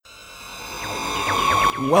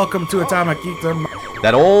Welcome to Atomic Geekdom,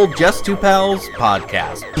 that old Just Two Pals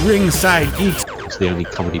podcast. Ringside Geeks. It's the only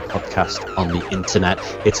comedy podcast on the internet.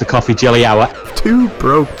 It's the Coffee Jelly Hour. Two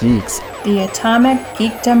Broke Geeks. The Atomic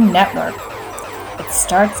Geekdom Network. It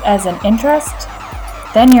starts as an interest,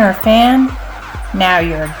 then you're a fan, now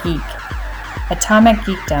you're a geek. Atomic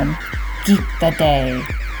Geekdom. Geek the day.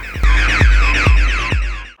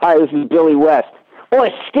 Hi, this is Billy West. Or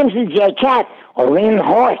Stimson J. Cat. Or Lynn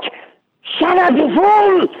Hort. Shut up, you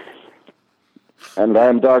fool! And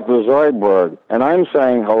I'm Dr. Zoidberg, and I'm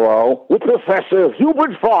saying hello with Professor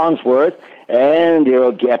Hubert Farnsworth and your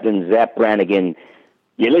old Captain Zap Brannigan.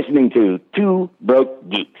 You're listening to Two Broke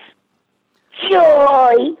Geeks.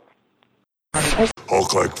 Joy!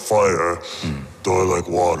 Hulk like fire, die like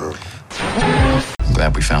water. I'm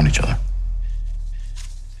glad we found each other.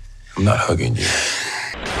 I'm not hugging you.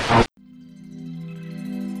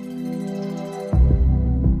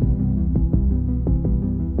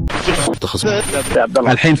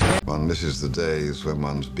 One misses the days when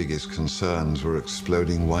one's biggest concerns were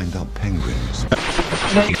exploding wind-up penguins.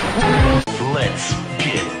 Let's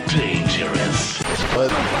get dangerous.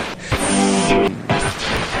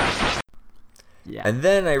 Yeah. And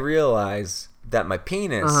then I realized that my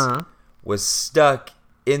penis was stuck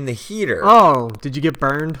in the heater. Oh, did you get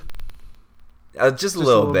burned? Just a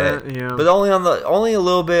little bit. Yeah. But only a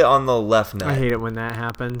little bit on the left nut. I hate it when that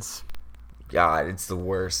happens. God, it's the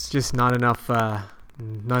worst. Just not enough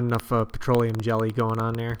petroleum jelly going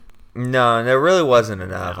on there. No, there really wasn't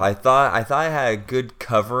enough. I thought I had a good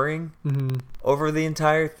covering over the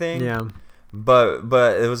entire thing. Yeah. But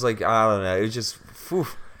it was like, I don't know. It was just,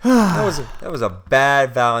 that was a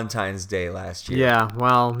bad Valentine's Day last year. Yeah.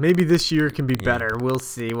 Well, maybe this year can be better. We'll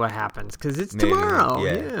see what happens because it's tomorrow.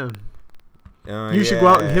 Yeah. You should go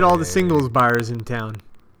out and hit all the singles bars in town.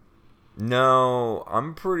 No,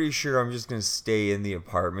 I'm pretty sure I'm just gonna stay in the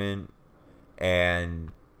apartment,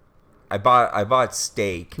 and I bought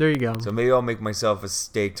steak. There you go. So maybe I'll make myself a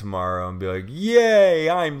steak tomorrow and be like, "Yay,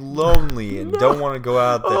 I'm lonely and don't want to go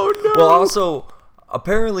out there." Oh no! Well, also,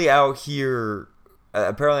 apparently out here,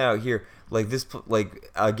 like this, like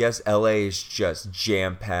I guess LA is just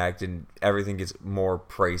jam packed and everything gets more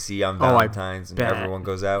pricey on Valentine's and everyone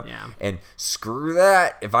goes out. Yeah. And screw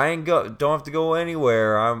that! If I don't have to go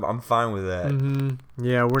anywhere, I'm fine with that. Mm-hmm.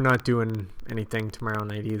 Yeah, we're not doing anything tomorrow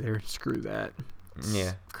night either. Screw that.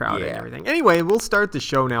 Yeah, crowded and everything. Anyway, we'll start the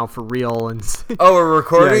show now for real and say, oh, we're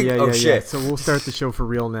recording. Yeah. Shit. So we'll start the show for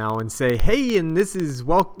real now and say, hey, and this is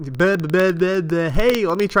welcome. Hey,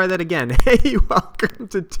 let me try that again. Hey, welcome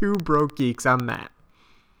to Two Broke Geeks. I'm Matt.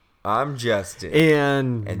 I'm Justin.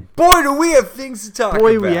 And boy, do we have things to talk about.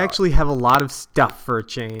 Boy, we actually have a lot of stuff for a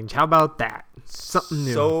change. How about that? Something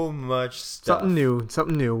new. So much stuff.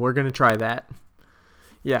 Something new. We're gonna try that.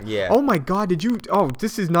 Yeah. Oh my God! Did you? Oh,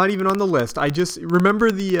 this is not even on the list. I just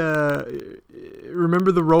remember the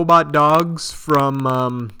robot dogs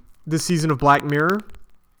from this season of Black Mirror.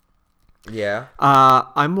 Yeah.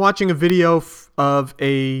 I'm watching a video of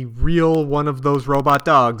a real one of those robot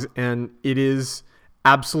dogs, and it is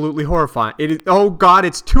absolutely horrifying. It is. Oh God!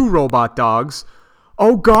 It's two robot dogs.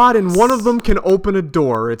 Oh God, and one of them can open a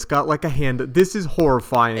door. It's got like a hand. This is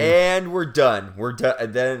horrifying. And we're done.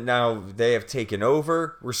 Then now they have taken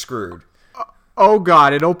over. We're screwed. Oh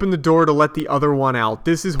God, it opened the door to let the other one out.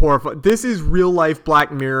 This is horrifying. This is real life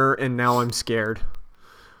Black Mirror, and now I'm scared.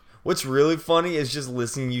 What's really funny is just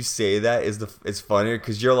listening you say that it's funnier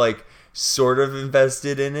because you're like sort of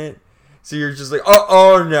invested in it. So you're just like,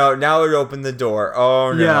 oh no! Now it opened the door.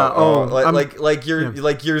 Oh no! Yeah. Like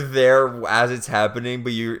you're there as it's happening,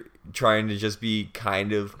 but you're trying to just be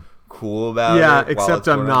kind of cool about it. Yeah, except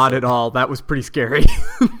I'm not at all. That was pretty scary.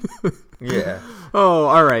 Yeah. Oh,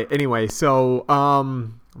 all right. Anyway, so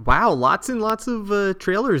wow, lots and lots of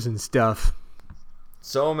trailers and stuff.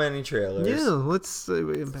 So many trailers. Yeah, let's.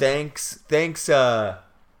 Thanks,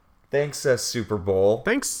 Super Bowl.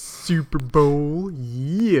 Thanks, Super Bowl.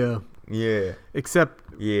 Yeah. Yeah. Except,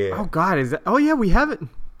 oh God, is that? Oh yeah, we haven't.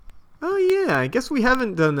 Oh yeah, I guess we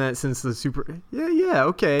haven't done that since the Super. Yeah.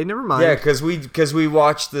 Okay, never mind. Yeah, because we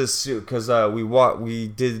watched this because we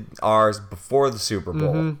did ours before the Super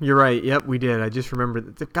Bowl. Mm-hmm. You're right. Yep, we did. I just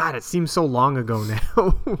remembered. God, it seems so long ago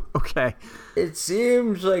now. Okay. It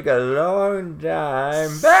seems like a long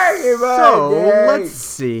time back in my day. Let's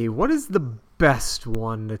see. What is the best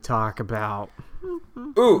one to talk about?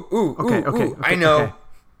 Okay. I know. Okay.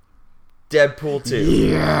 Deadpool 2.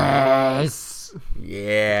 Yes.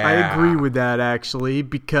 Yeah. I agree with that actually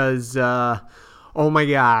because Oh my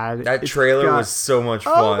god. That trailer was so much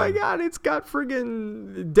fun. Oh my god, it's got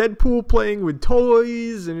friggin' Deadpool playing with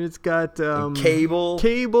toys, and it's got and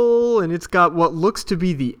Cable, and it's got what looks to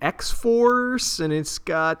be the X-Force, and it's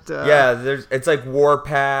got it's like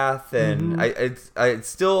Warpath, and it's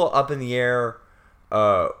still up in the air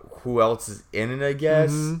who else is in it, I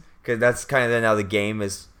guess, because that's kind of now the game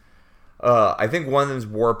is. I think one of them is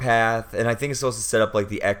Warpath, and I think it's supposed to set up like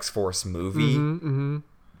the X-Force movie.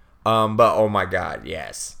 But oh my god,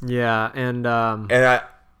 yes. Yeah, and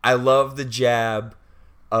I love the jab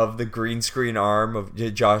of the green screen arm of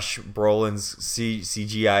Josh Brolin's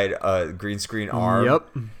CGI'd green screen arm. Yep.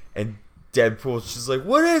 And Deadpool's just like,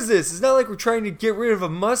 what is this? It's not like we're trying to get rid of a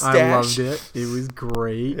mustache. I loved it. It was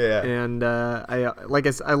great. Yeah. And I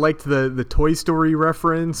liked the Toy Story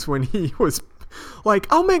reference when he was like,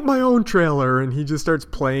 I'll make my own trailer, and he just starts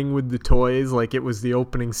playing with the toys like it was the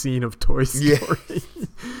opening scene of Toy Story. Yeah.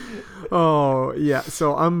 Oh, yeah.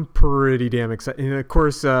 So I'm pretty damn excited. And of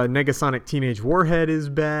course, Negasonic Teenage Warhead is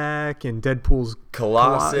back, and Deadpool's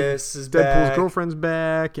Colossus is back. back. Deadpool's girlfriend's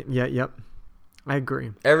back. And yep. I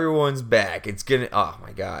agree. Everyone's back. It's gonna. Oh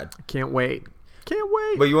my god. Can't wait.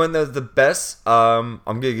 But you want to know the best? I'm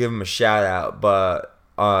gonna give him a shout out, but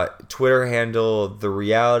Twitter handle The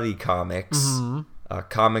Reality Comics,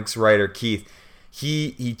 comics writer Keith.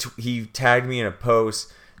 He tagged me in a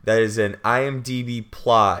post that is an IMDb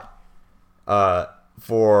plot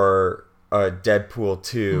for Deadpool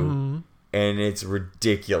 2, and it's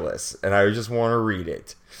ridiculous, and I just want to read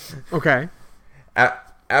it. Okay.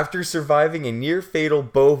 After surviving a near-fatal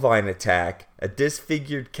bovine attack, a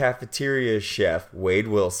disfigured cafeteria chef, Wade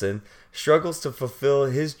Wilson, struggles to fulfill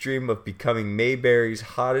his dream of becoming Mayberry's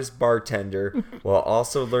hottest bartender while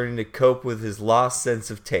also learning to cope with his lost sense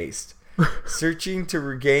of taste. Searching to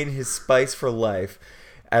regain his spice for life,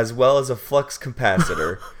 as well as a flux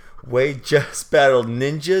capacitor, Wade just battled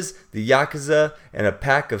ninjas, the Yakuza, and a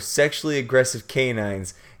pack of sexually aggressive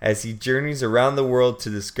canines as he journeys around the world to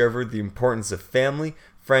discover the importance of family,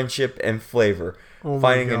 friendship, and flavor,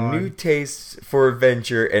 finding a new taste for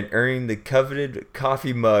adventure and earning the coveted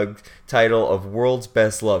coffee mug title of World's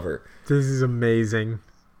Best Lover. This is amazing.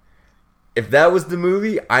 If that was the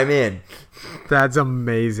movie, I'm in. That's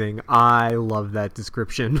amazing. I love that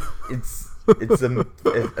description. It's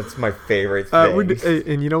my favorite thing.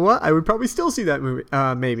 And you know what? I would probably still see that movie.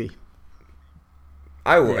 Maybe.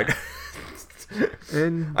 I would. Yeah.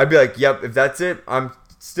 And I'd be like, yep, if that's it, I'm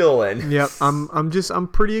still in. Yep. I'm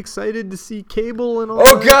pretty excited to see Cable and all.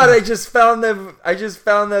 Oh god, I just found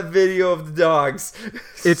that video of the dogs.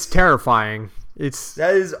 It's terrifying.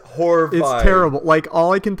 That is horrifying. It's terrible. Like,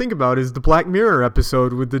 all I can think about is the Black Mirror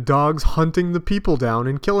episode with the dogs hunting the people down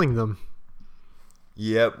and killing them.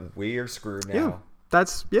 Yep, we are screwed now.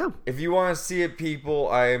 Yeah. If you want to see it, people,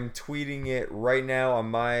 I am tweeting it right now on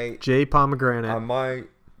my J Pomegranate. On my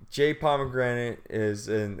J Pomegranate is,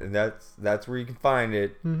 and that's where you can find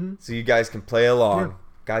it, so you guys can play along. Yeah.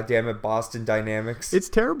 God damn it, Boston Dynamics. It's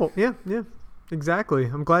terrible. Yeah, exactly.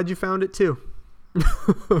 I'm glad you found it too.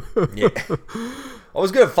 Yeah. I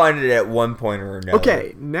was going to find it at one point or another.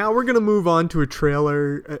 Okay, now we're going to move on to a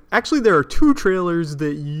trailer. Actually, there are 2 trailers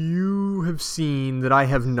that you have seen that I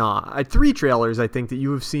have not. 3 trailers, I think, that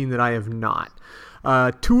you have seen that I have not.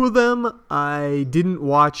 2 of them I didn't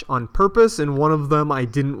watch on purpose, and 1 of them I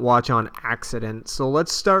didn't watch on accident. So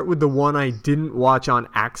let's start with the one I didn't watch on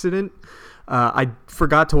accident. I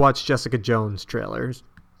forgot to watch Jessica Jones trailers.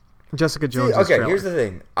 Jessica Jones. Okay, trailer. Here's the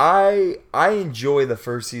thing. I enjoy the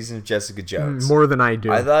first season of Jessica Jones more than I do.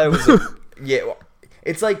 I thought it was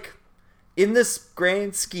it's like in this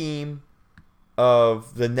grand scheme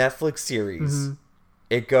of the Netflix series,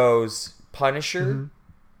 it goes Punisher,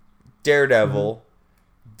 Daredevil,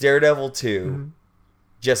 Daredevil 2,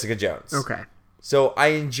 Jessica Jones. Okay. So I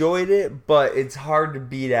enjoyed it, but it's hard to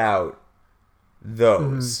beat out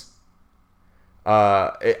those.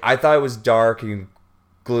 I thought it was dark and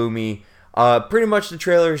gloomy. Pretty much the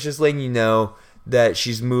trailer is just letting you know that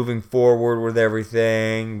she's moving forward with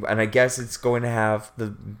everything, and I guess it's going to have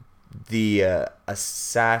the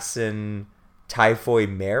assassin Typhoid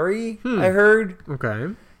Mary. I heard.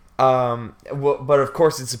 Okay. But of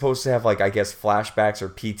course it's supposed to have, like, I guess, flashbacks or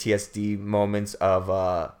PTSD moments of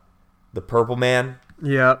the Purple Man.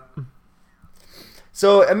 Yep.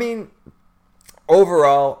 So I mean,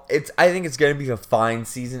 overall, I think it's going to be a fine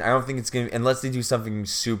season. I don't think it's going to, unless they do something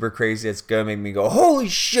super crazy that's going to make me go, holy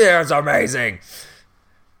shit, it's amazing.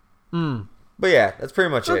 But yeah, that's pretty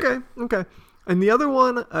much it. Okay. And the other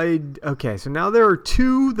one, so now there are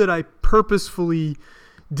 2 that I purposefully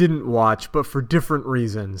didn't watch, but for different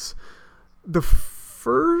reasons. The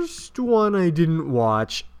first one I didn't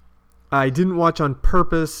watch, I didn't watch on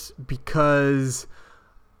purpose because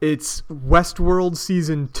it's Westworld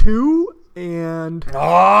season 2, and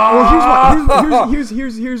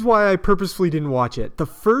here's why I purposefully didn't watch it. The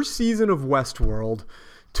first season of Westworld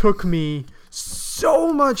took me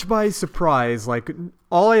so much by surprise. Like,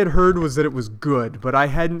 all I had heard was that it was good, but I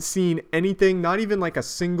hadn't seen anything, not even like a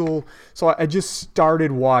single. So I just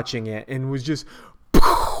started watching it and was just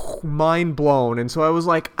mind blown. And so I was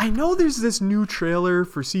like, I know there's this new trailer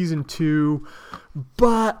for season 2,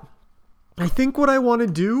 but I think what I want to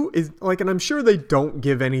do is, like, and I'm sure they don't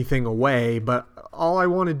give anything away, but all I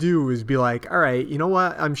want to do is be like, all right, you know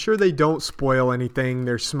what? I'm sure they don't spoil anything.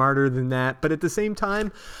 They're smarter than that. But at the same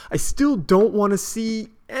time, I still don't want to see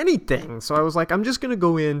anything. So I was like, I'm just going to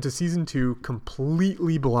go into season 2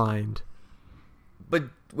 completely blind. But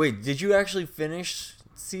wait, did you actually finish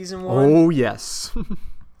season 1? Oh, yes.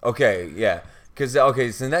 Okay, yeah. Because,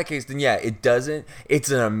 okay, so in that case, then yeah, it's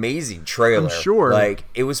an amazing trailer. I'm sure. Like,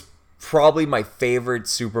 it was probably my favorite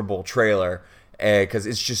Super Bowl trailer because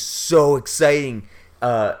it's just so exciting,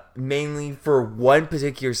 mainly for one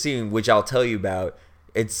particular scene, which I'll tell you about.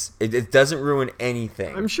 It doesn't ruin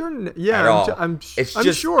anything. I'm sure. Yeah, I'm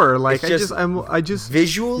sure. Like, I just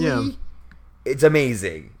visually, yeah. It's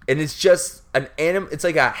amazing, and it's just it's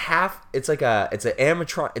like a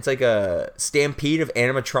stampede of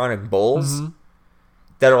animatronic bulls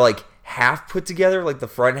that are like half put together. Like the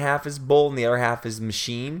front half is bull and the other half is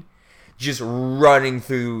machine, just running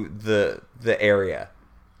through the area,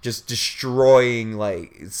 just destroying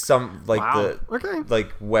like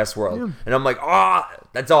Westworld. Yeah. And I'm like,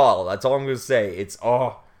 that's all I'm gonna say. It's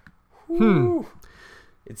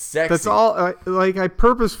it's sexy. That's all. Like, I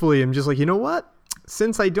purposefully am just like, you know what?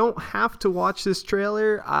 Since I don't have to watch this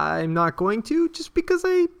trailer, I'm not going to, just because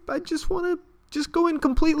I just want to just go in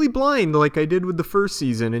completely blind like I did with the first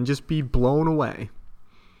season and just be blown away.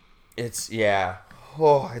 I think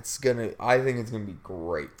it's gonna be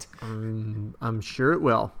great. I'm sure it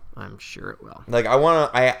will. Like,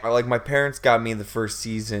 like my parents got me the first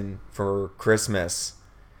season for Christmas,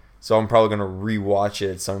 so I'm probably gonna rewatch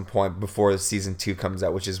it at some point before the season 2 comes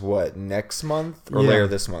out, which is what, next month or later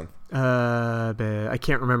this month? I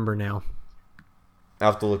can't remember now.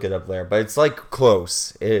 I'll have to look it up later, but it's like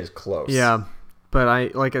close. It is close. Yeah,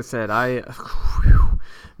 but like I said,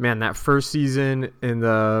 man, that first season and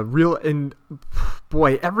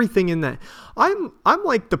boy, everything in that. I'm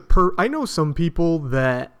like I know some people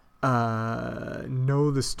that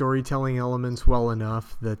know the storytelling elements well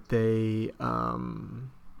enough that they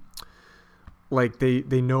like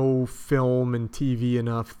they know film and TV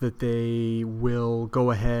enough that they will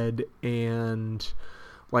go ahead and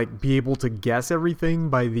like be able to guess everything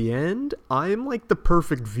by the end. I'm like the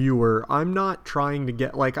perfect viewer. I'm not trying to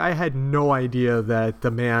get, like, I had no idea that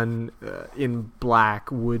the man in black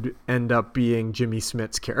would end up being Jimmy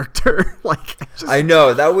Smith's character. Like, I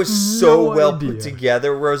know that was so well put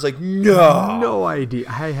together where I was like, no idea.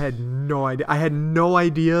 I had no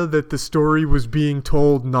idea that the story was being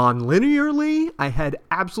told non-linearly. I had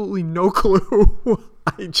absolutely no clue.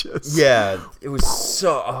 it was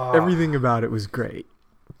so everything about it was great.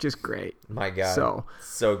 Just great. My God.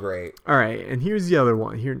 So great. All right, and here's the other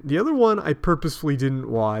one. The other one I purposefully didn't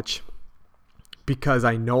watch because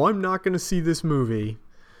I know I'm not going to see this movie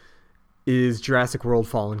is Jurassic World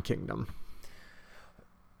Fallen Kingdom.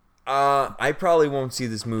 I probably won't see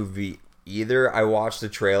this movie either. I watched the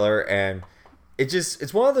trailer and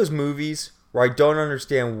it's one of those movies where I don't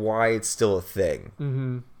understand why it's still a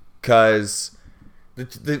thing. Because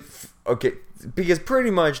because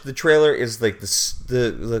pretty much the trailer is like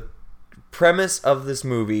the premise of this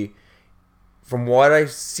movie, from what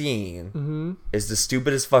I've seen, is the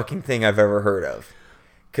stupidest fucking thing I've ever heard of.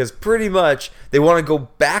 Because pretty much they want to go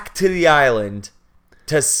back to the island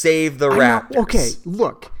to save the raptors. Okay,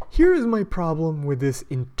 look. Here is my problem with this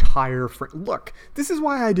entire look, this is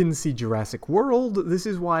why I didn't see Jurassic World. This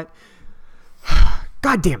is why...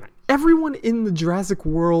 God damn it. Everyone in the Jurassic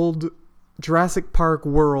Park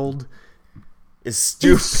world is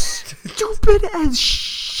stupid. Stupid as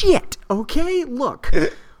shit, okay? Look,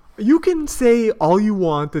 you can say all you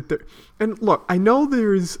want and look, I know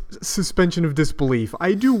there's suspension of disbelief.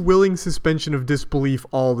 I do willing suspension of disbelief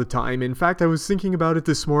all the time. In fact, I was thinking about it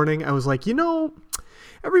this morning. I was like,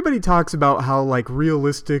 everybody talks about how like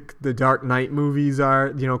realistic the Dark Knight movies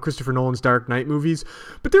are, Christopher Nolan's Dark Knight movies.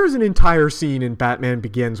 But there is an entire scene in Batman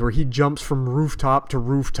Begins where he jumps from rooftop to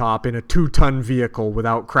rooftop in a 2-ton vehicle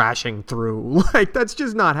without crashing through. Like, that's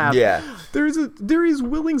just not happening. Yeah. There is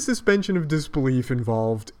willing suspension of disbelief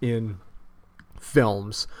involved in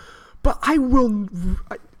films. But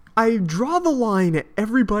I draw the line at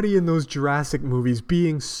everybody in those Jurassic movies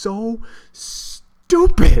being so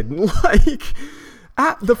stupid. Like,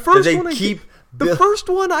 the first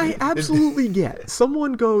one I absolutely get.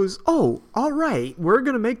 Someone goes, oh, all right, we're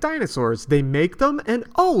going to make dinosaurs. They make them, and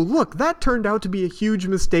oh, look, that turned out to be a huge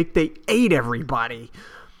mistake. They ate everybody.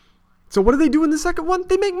 So what do they do in the second one?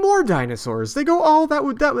 They make more dinosaurs. They go, oh,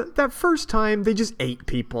 that first time they just ate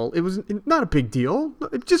people. It was not a big deal.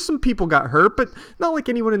 Just some people got hurt, but not like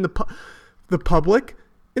anyone in the public.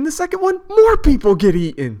 In the second one, more people get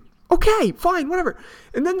eaten. Okay, fine, whatever.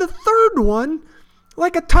 And then the third one,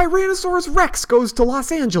 like a Tyrannosaurus Rex goes to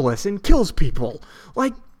Los Angeles and kills people.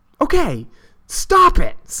 Like, okay, stop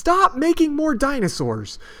it. Stop making more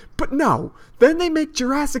dinosaurs. But no, then they make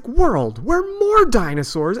Jurassic World, where more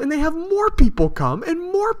dinosaurs, and they have more people come, and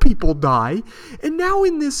more people die. And now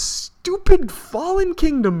in this stupid Fallen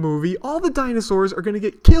Kingdom movie, all the dinosaurs are going to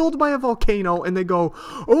get killed by a volcano, and they go,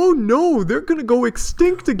 oh no, they're going to go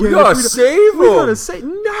extinct again. We gotta save them. We gotta save.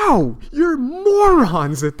 No, you're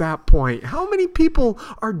morons at that point. How many people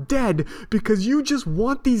are dead because you just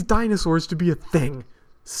want these dinosaurs to be a thing?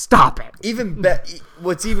 Stop it.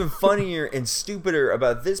 What's even funnier and stupider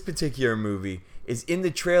about this particular movie is in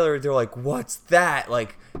the trailer they're like, what's that?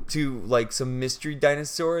 Like, to like some mystery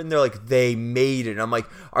dinosaur, and they're like, they made it. And I'm like,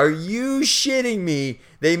 are you shitting me?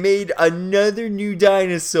 They made another new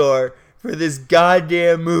dinosaur for this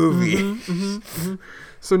goddamn movie.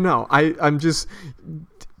 So no, I'm just,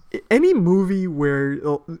 any movie where,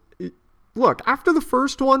 look, after the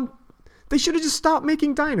first one, they should have just stopped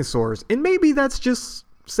making dinosaurs. And maybe that's just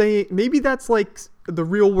saying, maybe that's like the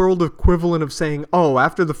real world equivalent of saying, oh,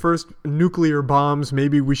 after the first nuclear bombs,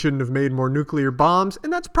 maybe we shouldn't have made more nuclear bombs.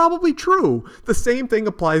 And that's probably true. The same thing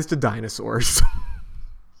applies to dinosaurs.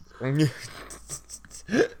 I'm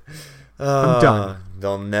done.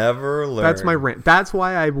 They'll never learn. That's my rant. That's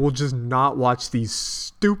why I will just not watch these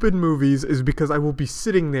stupid movies, is because I will be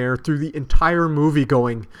sitting there through the entire movie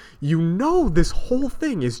going, you know, this whole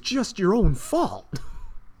thing is just your own fault.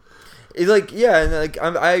 It's like, yeah, and like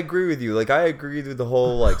I agree with you. Like, I agree with the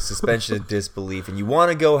whole like suspension of disbelief, and you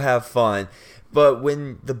want to go have fun, but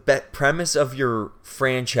when the premise of your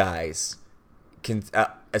franchise can,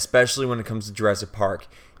 especially when it comes to Jurassic Park,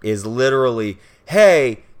 is literally,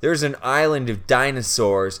 hey, there's an island of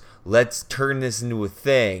dinosaurs, let's turn this into a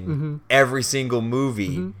thing. Every single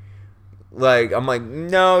movie. Like, I'm like,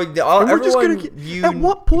 no, at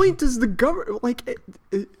what point does the government, like,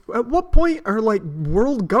 at what point are, like,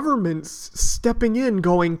 world governments stepping in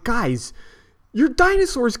going, guys, your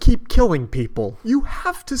dinosaurs keep killing people. You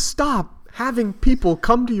have to stop having people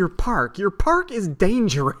come to your park. Your park is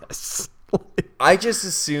dangerous. I just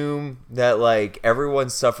assume that, like, everyone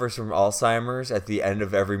suffers from Alzheimer's at the end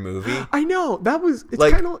of every movie. I know. It's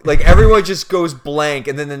like, kind of like everyone just goes blank,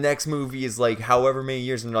 and then the next movie is like however many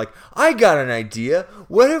years, and they're like, I got an idea.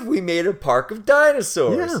 What if we made a park of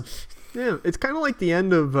dinosaurs? Yeah. It's kind of like the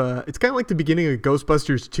end of, it's kind of like the beginning of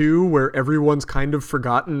Ghostbusters 2, where everyone's kind of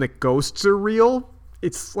forgotten that ghosts are real.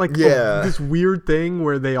 It's like this weird thing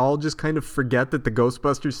where they all just kind of forget that the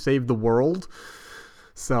Ghostbusters saved the world.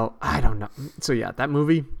 So, I don't know. So, yeah, that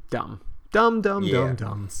movie, dumb.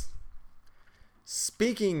 Dumb.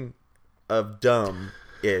 Speaking of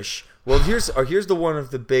dumb-ish, well, here's the one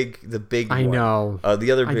of the big I one. know.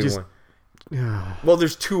 The other big one. Well,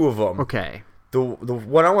 there's two of them. Okay. The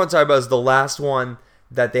one I want to talk about is the last one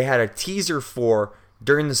that they had a teaser for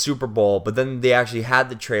during the Super Bowl, but then they actually had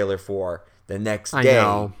the trailer for the next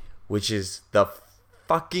day, which is the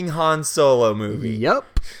fucking Han Solo movie.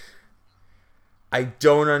 Yep. I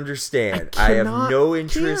don't understand. I have no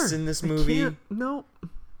interest in this movie. No.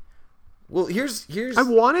 Well, here's. I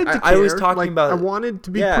wanted to care. I was talking about. I wanted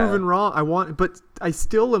to be proven wrong. But I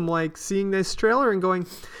still am like seeing this trailer and going,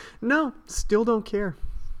 no, still don't care.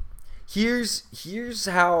 Here's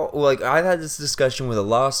how. Like, I've had this discussion with a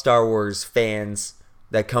lot of Star Wars fans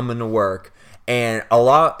that come into work, and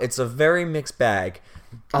it's a very mixed bag.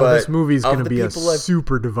 This movie is going to be a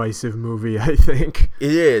super divisive movie, I think.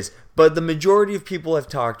 It is. But the majority of people I've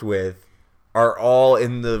talked with are all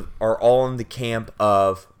in the camp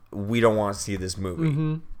of, we don't want to see this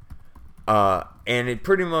movie. And it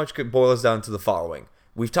pretty much boils down to the following.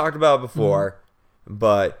 We've talked about it before,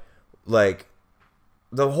 but like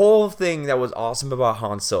the whole thing that was awesome about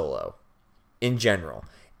Han Solo in general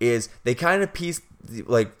is they kind of pieced,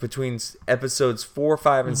 like, between episodes 4,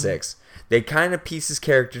 5, and 6, they kind of piece his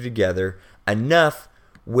character together enough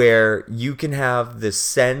where you can have this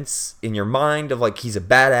sense in your mind of, like, he's a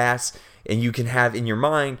badass, and you can have in your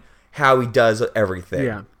mind how he does everything.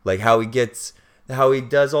 Yeah. Like, how he gets how he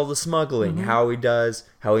does all the smuggling, how he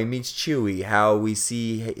meets Chewie, how we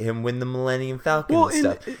see him win the Millennium Falcon and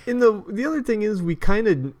stuff. The other thing is we kind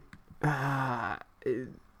of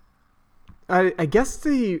I guess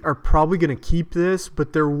they are probably going to keep this,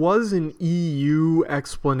 but there was an EU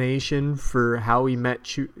explanation for how he met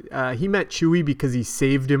Chewie. He met Chewie because he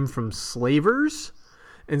saved him from slavers,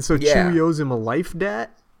 and so Chewie owes him a life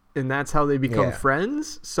debt, and that's how they become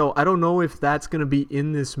friends. So I don't know if that's going to be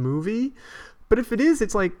in this movie, but if it is,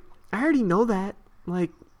 it's like, I already know that. Like,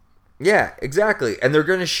 yeah, exactly. And they're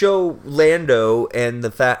going to show Lando and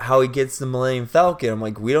how he gets the Millennium Falcon. I'm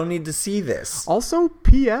like, we don't need to see this. Also,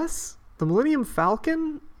 P.S., the Millennium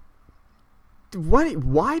Falcon,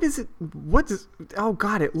 why does it, oh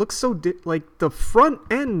God, it looks so, like the front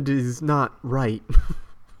end is not right.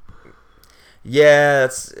 Yeah,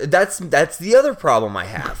 that's the other problem I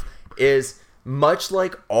have, is much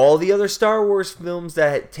like all the other Star Wars films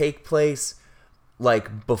that take place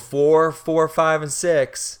like before 4, 5, and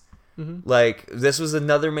 6, like this was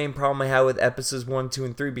another main problem I had with episodes 1, 2,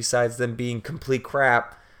 and 3, besides them being complete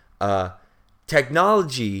crap.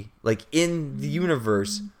 Technology, like in the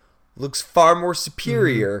universe, looks far more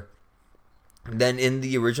superior than in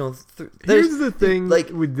the original. Here's the thing,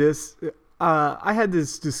 with this. I had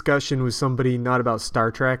this discussion with somebody not about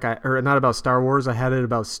Star Trek, or not about Star Wars. I had it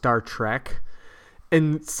about Star Trek,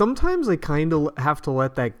 and sometimes I kind of have to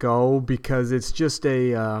let that go because it's just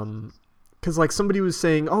because like somebody was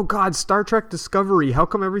saying, "Oh God, Star Trek Discovery. How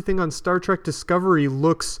come everything on Star Trek Discovery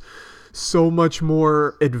looks so much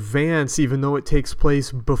more advanced, even though it takes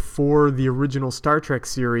place before the original Star Trek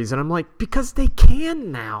series?" And I'm like, because they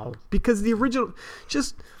can now. Because the original,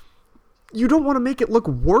 you don't want to make it look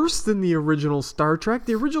worse than the original Star Trek.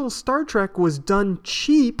 The original Star Trek was done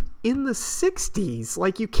cheap in the 60s.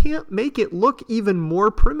 Like, you can't make it look even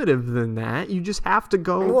more primitive than that. You just have to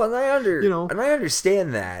go. Well, and I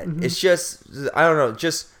understand that. It's just, I don't know,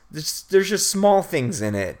 there's just small things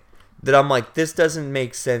in it that I'm like, this doesn't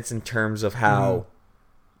make sense in terms of how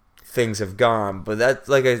things have gone. But that's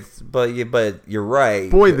like but you're right.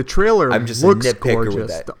 Boy, the trailer I'm just looks a nitpicker gorgeous.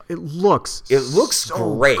 with that. It looks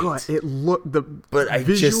so great. Good. But I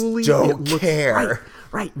just don't care.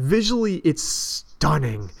 Right. Visually, it's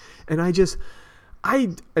stunning. And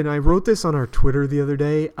I wrote this on our Twitter the other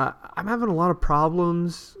day. I'm having a lot of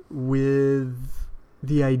problems with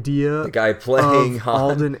the idea the guy playing of Han.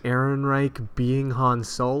 Alden Ehrenreich being Han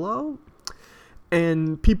Solo.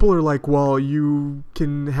 And people are like, well, you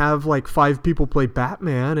can have like 5 people play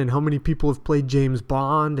Batman, and how many people have played James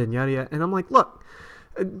Bond, and yada yada. And I'm like, look,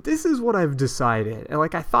 this is what I've decided. And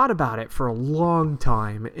like, I thought about it for a long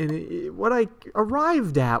time, and what I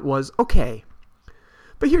arrived at was, okay,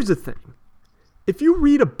 but here's the thing. If you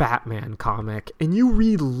read a Batman comic, and you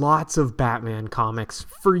read lots of Batman comics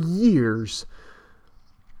for years,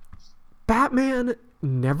 Batman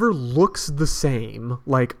never looks the same.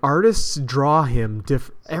 Like, artists draw him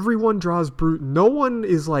different. Everyone draws Bruce. No one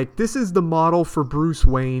is like, this is the model for Bruce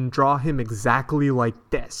Wayne. Draw him exactly like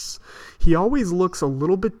this. He always looks a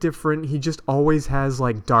little bit different. He just always has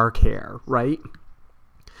like dark hair, right?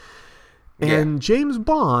 And James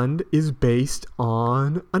Bond is based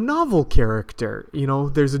on a novel character. You know,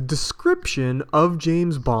 there's a description of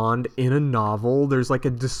James Bond in a novel. There's like a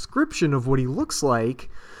description of what he looks like.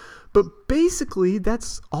 But basically,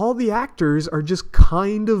 that's all the actors are just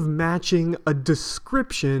kind of matching a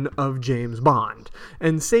description of James Bond.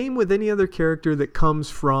 And same with any other character that comes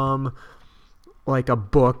from like a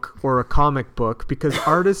book or a comic book, because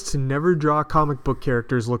artists never draw comic book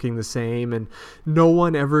characters looking the same, and no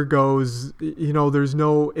one ever goes, you know, there's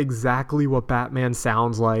no exactly what Batman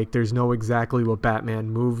sounds like, there's no exactly what Batman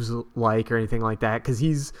moves like or anything like that, because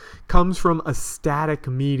he's comes from a static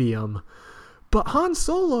medium. But Han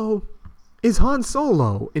Solo is Han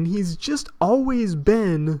Solo, and he's just always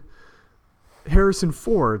been Harrison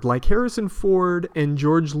Ford. Like, Harrison Ford and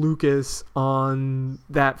George Lucas on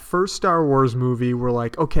that first Star Wars movie were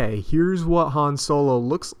like, okay, here's what Han Solo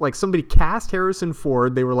looks like. Somebody cast Harrison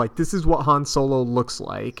Ford. They were like, this is what Han Solo looks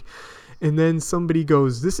like. And then somebody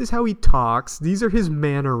goes, this is how he talks. These are his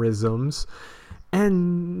mannerisms.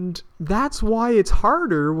 And that's why it's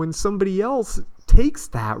harder when somebody else takes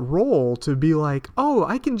that role to be like, oh,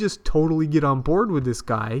 I can just totally get on board with this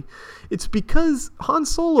guy. It's because Han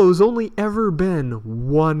Solo's only ever been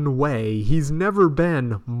one way. He's never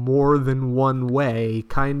been more than one way,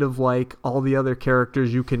 kind of like all the other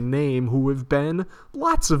characters you can name who have been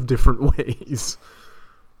lots of different ways.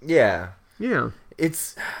 Yeah.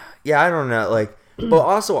 It's, I don't know, like, but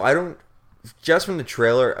also I don't, just from the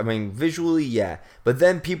trailer, I mean, visually, yeah. But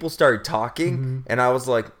then people started talking, and I was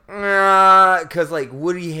like, because, like,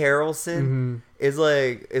 Woody Harrelson is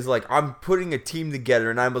like I'm putting a team together,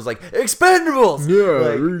 and I was like Expendables.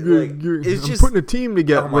 Yeah, I'm putting a team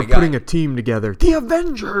together. We're putting a team together. The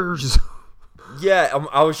Avengers. Yeah,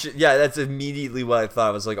 that's immediately what I thought.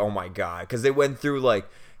 I was like, oh my god, because they went through like,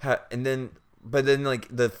 but then like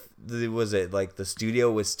the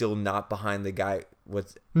studio was still not behind the guy.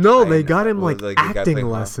 They got him like acting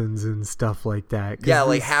lessons and stuff like that. Yeah,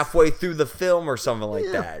 like halfway through the film or something like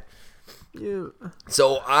that. Yeah.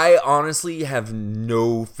 So I honestly have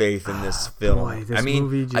no faith in this film. Boy, this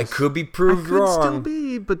movie I could be proved wrong. I could still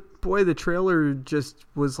be, but boy, the trailer just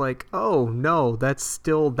was like, oh no, that's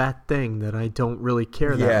still that thing that I don't really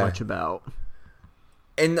care that much about.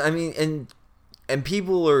 And I mean, and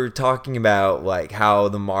people are talking about like how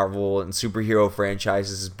the Marvel and superhero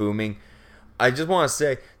franchises is booming. I just want to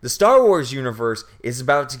say the Star Wars universe is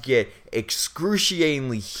about to get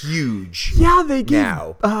excruciatingly huge. Yeah, they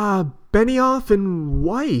gave Benioff and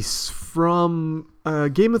Weiss from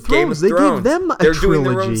Game of Thrones. They gave them a trilogy. Doing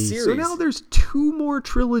their own series. So now there's 2 more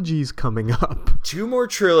trilogies coming up. 2 more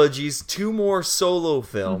trilogies, 2 more solo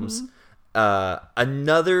films,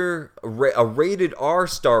 another a rated R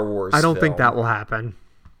Star Wars. I don't think that will happen.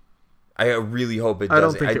 I really hope it doesn't. I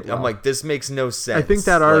don't think it will. I'm like, this makes no sense. I think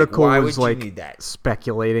that article was like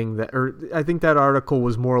speculating that, or I think that article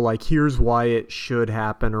was more like, here's why it should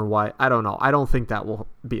happen, or why. I don't know. I don't think that will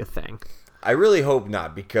be a thing. I really hope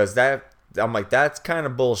not, because I'm like, that's kind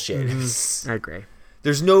of bullshit. I agree.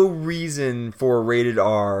 There's no reason for a rated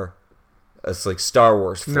R, it's like Star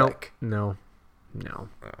Wars flick. No.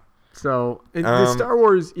 So the Star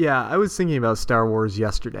Wars, I was thinking about Star Wars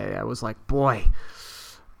yesterday. I was like, boy.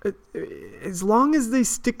 As long as they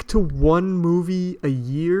stick to 1 movie a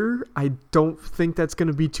year, I don't think that's going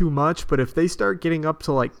to be too much. But if they start getting up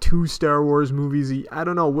to like 2 Star Wars movies, I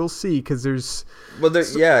don't know. We'll see, because there's... Well,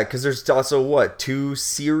 because there's also 2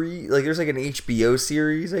 series? Like, there's like an HBO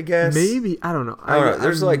series, I guess? Maybe. I don't know. I don't know.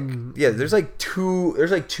 There's like 2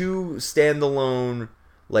 standalone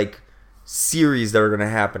like series that are going to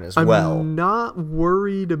happen as well. I'm not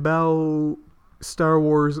worried about Star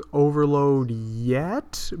Wars Overload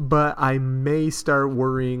yet, but I may start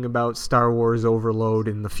worrying about Star Wars Overload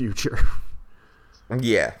in the future.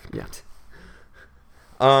 Yeah.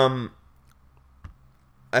 I don't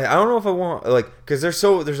know if I want, like, because there's a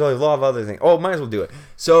lot of other things. Oh, might as well do it.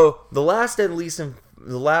 So the last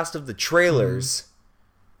of the trailers,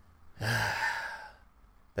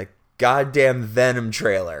 the goddamn Venom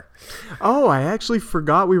trailer. Oh, I actually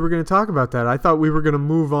forgot we were going to talk about that. I thought we were going to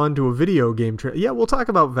move on to a video game trailer. Yeah, we'll talk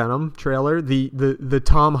about Venom trailer. The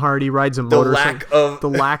Tom Hardy rides a motorcycle. The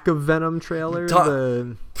lack of Venom trailer.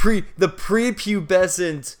 The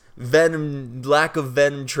prepubescent Venom, lack of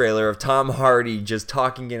Venom trailer of Tom Hardy just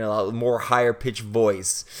talking in a more higher pitched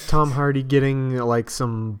voice. Tom Hardy getting like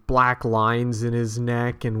some black lines in his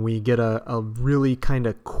neck, and we get a really kind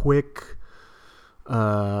of quick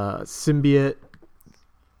symbiote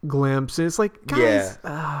glimpse, and it's like, guys,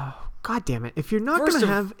 god damn it! If you're not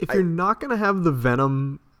gonna have the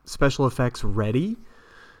Venom special effects ready,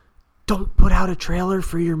 don't put out a trailer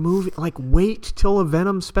for your movie. Like, wait till a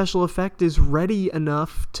Venom special effect is ready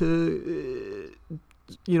enough to,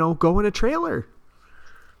 go in a trailer.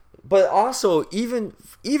 But also, even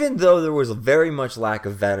though there was a very much lack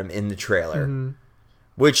of Venom in the trailer,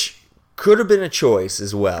 which could have been a choice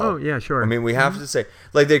as well. Oh, yeah, sure. I mean, we have to say,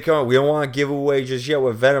 like, we don't want to give away just yet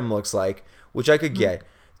what Venom looks like, which I could get.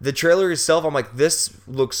 The trailer itself, I'm like, this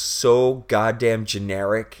looks so goddamn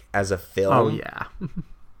generic as a film. Oh, yeah.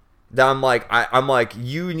 That I'm like,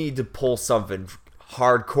 you need to pull something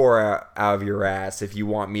hardcore out of your ass if you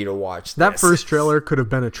want me to watch this. That first trailer could have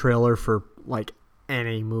been a trailer for, like,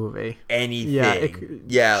 any movie. Anything.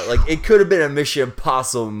 It could have been a Mission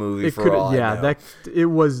Impossible movie for all I know. It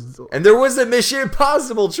was. And there was a Mission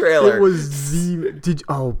Impossible trailer. It was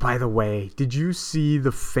by the way, did you see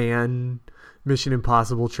the fan Mission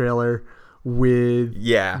Impossible trailer with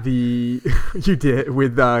you did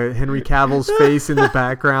with Henry Cavill's face in the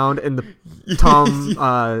background and the Tom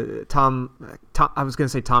I was gonna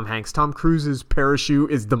say Tom Hanks. Tom Cruise's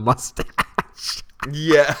parachute is the mustache.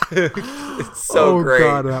 Yeah. It's so great.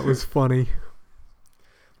 Oh god, that was funny.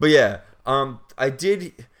 But yeah, but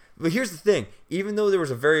here's the thing. Even though there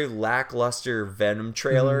was a very lackluster Venom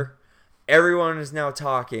trailer, everyone is now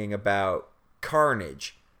talking about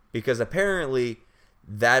Carnage, because apparently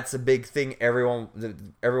that's a big thing everyone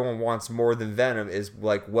wants more than Venom is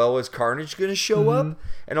like, well, is Carnage going to show up?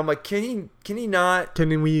 And I'm like, can he not?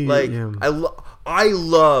 Can we I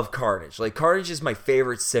love Carnage. Like, Carnage is my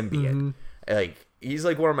favorite symbiote. Like, he's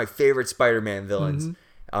like one of my favorite Spider-Man villains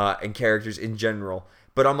and characters in general.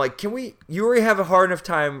 But I'm like, you already have a hard enough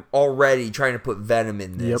time already trying to put Venom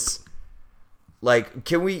in this. Yep. Like,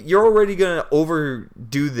 you're already going to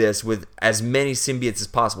overdo this with as many symbiotes as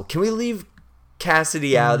possible. Can we leave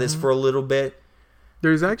Cassidy out of this for a little bit?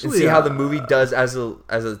 There's actually and see how the movie does as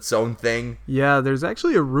its own thing. Yeah, there's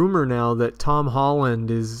actually a rumor now that Tom Holland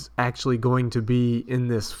is actually going to be in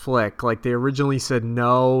this flick. Like, they originally said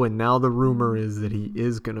no, and now the rumor is that he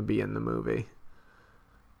is going to be in the movie.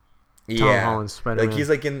 Tom Holland's Spider-Man. Like, he's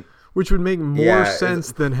like in... Which would make more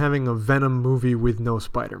sense than having a Venom movie with no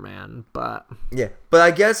Spider-Man, but... Yeah, but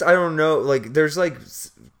I guess, I don't know, like, there's, like,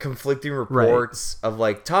 conflicting reports of,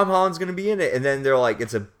 like, Tom Holland's gonna be in it, and then they're like,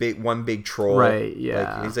 it's one big troll. Right,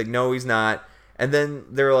 yeah. Like, he's like, no, he's not. And then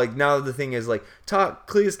they're like, now the thing is, like,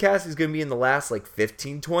 Cletus Cassidy's gonna be in the last, like,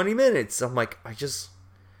 15, 20 minutes. I'm like,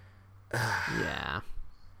 yeah.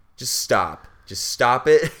 Just stop. Just stop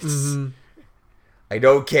it. Mm-hmm. I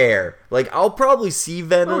don't care. Like, I'll probably see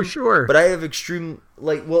Venom. Oh, sure. But I have extreme...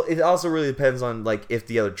 Like, well, it also really depends on, like, if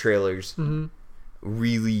the other trailers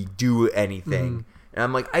really do anything. Mm-hmm. And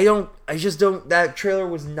I'm like, I just don't... That trailer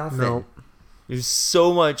was nothing. Nope. There's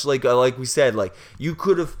so much, like we said, like, you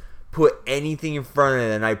could have put anything in front of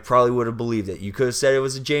it and I probably would have believed it. You could have said it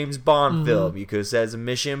was a James Bond film. You could have said it's a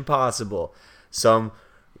Mission Impossible. Some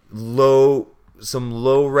low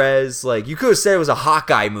res... Like, you could have said it was a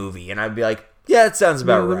Hawkeye movie and I'd be like... Yeah, it sounds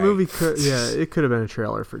about right. The movie it could have been a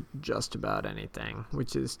trailer for just about anything,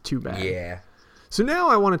 which is too bad. Yeah. So now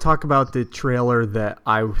I want to talk about the trailer that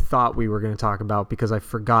I thought we were going to talk about because I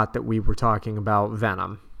forgot that we were talking about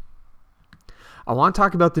Venom. I want to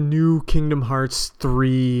talk about the new Kingdom Hearts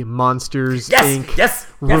 3 Monsters Inc.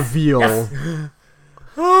 reveal. Yes.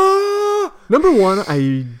 Number one,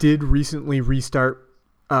 I did recently restart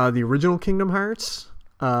the original Kingdom Hearts.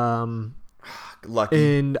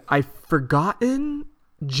 Lucky. And I've forgotten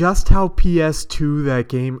just how PS2 that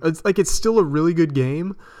game... It's still a really good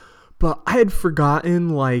game, but I had forgotten,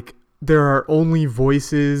 like, there are only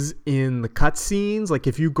voices in the cutscenes. Like,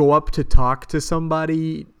 if you go up to talk to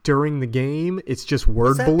somebody during the game, it's just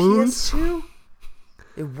word balloons. PS2?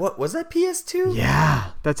 What was that PS2? Yeah,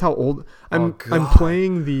 that's how old... I'm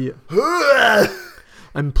playing the...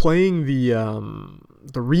 I'm playing the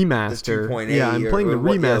remaster. I'm playing the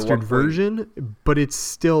remastered version, but it's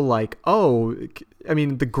still like, I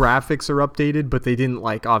mean, the graphics are updated, but they didn't,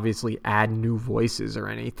 like, obviously add new voices or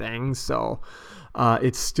anything. So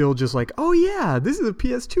it's still just like, oh yeah, this is a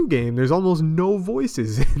PS2 game. There's almost no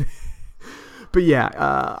voices in it. But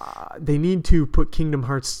yeah, they need to put Kingdom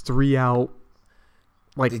Hearts 3 out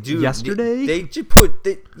like yesterday.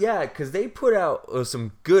 Because they put out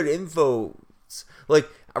some good info. Like,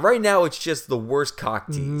 right now, it's just the worst cock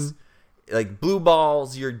tease. Like, blue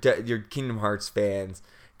balls, you're Kingdom Hearts fans.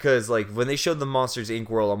 Because, like, when they showed the Monsters Inc.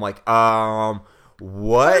 world, I'm like, what? I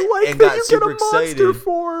like and that got you super get a monster excited.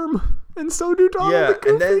 Form. And so do Donald the Goofy.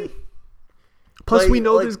 And then... Plus, we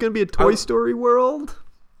know there's going to be a Toy Story world.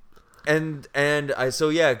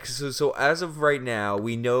 So as of right now,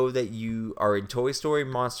 we know that you are in Toy Story,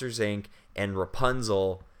 Monsters Inc., and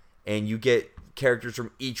Rapunzel, and you get characters from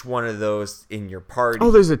each one of those in your party. Oh,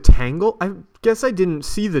 there's a Tangle? I guess I didn't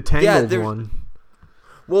see the Tangled one.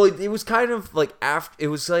 Well, it was kind of like it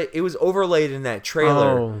was overlaid in that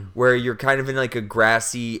trailer where you're kind of in like a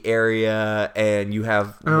grassy area and you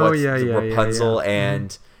have Rapunzel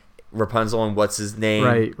and Rapunzel and what's his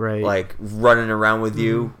name, right, like running around with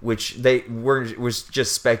you, which was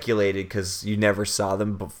just speculated because you never saw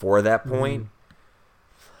them before that point.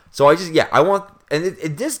 So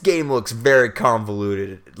this game looks very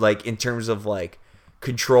convoluted, like in terms of like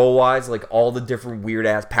control wise, like all the different weird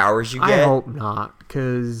ass powers you get. I hope not,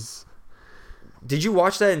 because did you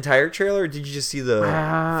watch that entire trailer or did you just see the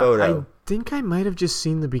photo? I think I might have just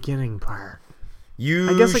seen the beginning part.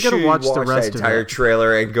 I guess I gotta watch the rest of that entire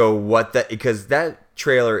trailer and go because that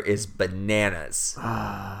trailer is bananas.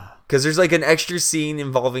 Because there's like an extra scene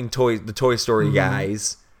involving the Toy Story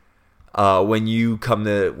guys. When you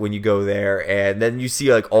go there, and then you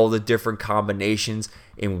see like all the different combinations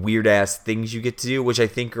and weird ass things you get to do, which I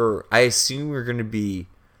assume are going to be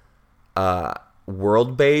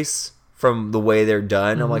world based from the way they're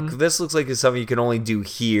done. I'm like, this looks like it's something you can only do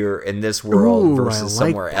here in this world versus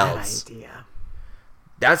somewhere else. Idea.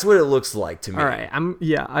 That's what it looks like to me. All right,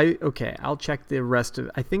 I'll check the rest of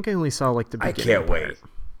it. I think I only saw like the beginning. I can't wait.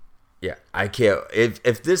 Yeah, I can't.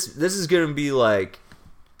 If this is going to be like,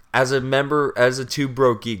 as a Two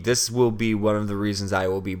Broke Geek, this will be one of the reasons I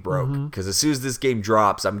will be broke. Because as soon as this game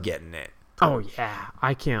drops, I'm getting it. Oh yeah,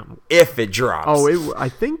 I can't. If it drops. I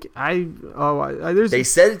think there's. They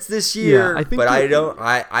said it's this year, I think but I don't.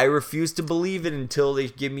 I refuse to believe it until they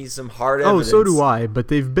give me some hard evidence. Oh, so do I. But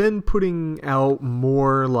they've been putting out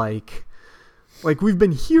more like we've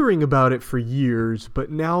been hearing about it for years, but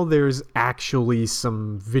now there's actually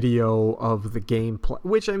some video of the gameplay.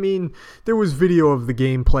 Which, I mean, there was video of the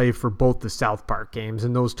gameplay for both the South Park games,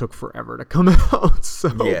 and those took forever to come out. So,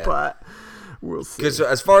 yeah. But we'll see. Because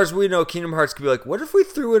as far as we know, Kingdom Hearts could be like, what if we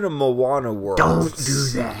threw in a Moana world? Don't do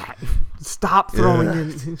that. Stop throwing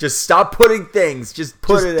in. Just stop putting things. Just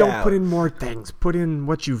don't put in more things. Put in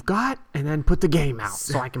what you've got, and then put the game out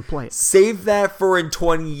so I can play it. Save that for in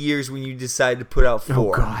 20 years when you decide to put out 4.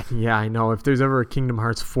 Oh, God. Yeah, I know. If there's ever a Kingdom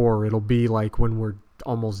Hearts 4, it'll be like when we're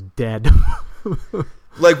almost dead.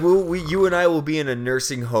 Like, you and I will be in a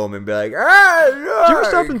nursing home and be like, ah! Do you ever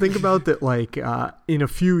stop and think about that, like, in a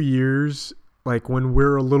few years, like, when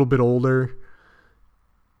we're a little bit older,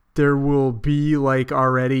 there will be, like,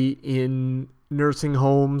 already in nursing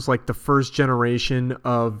homes, like, the first generation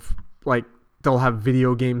of, like, they'll have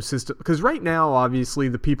video game systems. Because right now, obviously,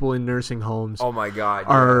 the people in nursing homes oh my God,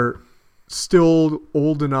 are still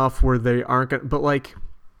old enough where they aren't going to... But, like,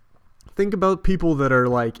 think about people that are,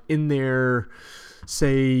 like, in their...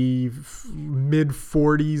 say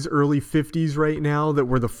mid-40s, early 50s right now that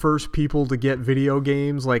were the first people to get video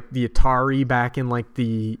games, like the Atari back in like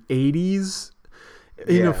the 80s.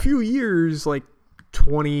 In a few years, like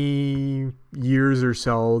 20 years or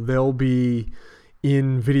so, they'll be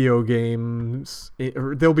in video games,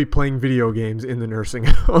 or they'll be playing video games in the nursing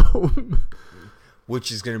home.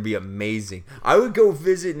 Which is going to be amazing. I would go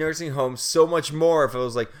visit nursing homes so much more if I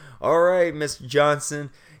was like, all right, Mr. Johnson,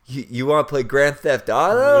 you want to play Grand Theft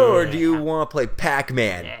Auto, or do you want to play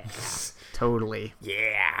Pac-Man? Yes, totally.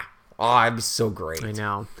 Yeah. Oh, that'd be so great. I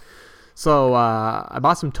know. So, I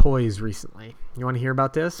bought some toys recently. You want to hear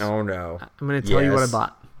about this? Oh, no. I'm going to tell you what I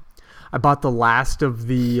bought. I bought the last of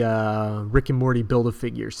the Rick and Morty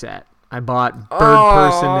Build-A-Figure set. I bought Bird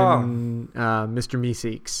Person and Mr.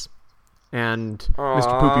 Meeseeks and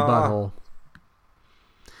Mr. Poopy Butthole.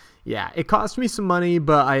 Yeah, it cost me some money,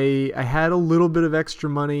 but I had a little bit of extra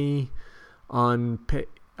money on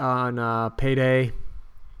payday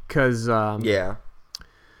because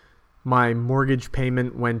my mortgage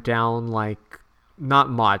payment went down like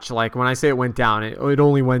not much. Like when I say it went down, it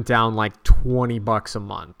only went down like $20 a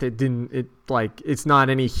month. It's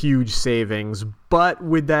not any huge savings, but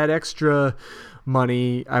with that extra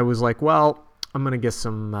money, I was like, well, I'm gonna get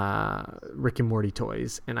some Rick and Morty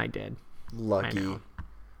toys, and I did. Lucky.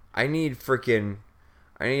 I need like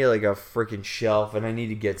a freaking shelf, and I need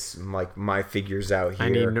to get some like my figures out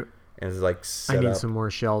here. I need some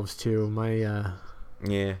more shelves too. My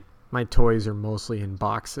toys are mostly in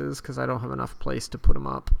boxes because I don't have enough place to put them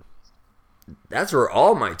up. That's where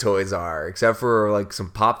all my toys are, except for like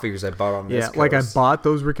some pop figures I bought on this coast. Like I bought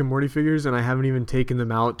those Rick and Morty figures, and I haven't even taken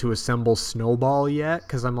them out to assemble Snowball yet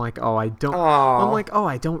because I'm like, I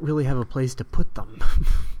don't really have a place to put them.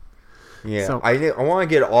 Yeah, so, I want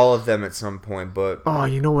to get all of them at some point, but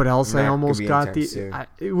you know what else I almost got?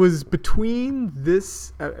 It was between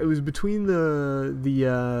this. It was between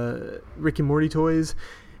the Rick and Morty toys,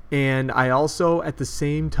 and I also at the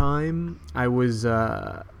same time I was.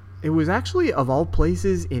 It was actually of all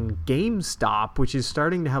places in GameStop, which is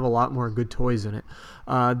starting to have a lot more good toys in it.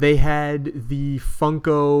 They had the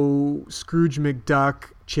Funko Scrooge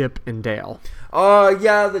McDuck, Chip, and Dale. Oh,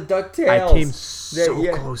 yeah, the DuckTales. I came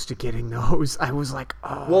so close to getting those. I was like,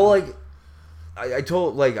 oh. Well, like, I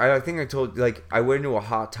think I told, I went into a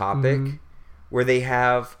Hot Topic where they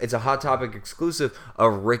have, it's a Hot Topic exclusive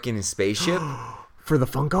of Rick and his spaceship. For the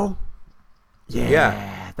Funko?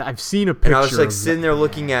 Yeah. I've seen a picture. And I was, sitting there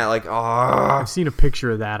looking at, I've seen a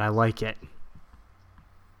picture of that. I like it.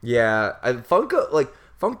 Yeah. Funko,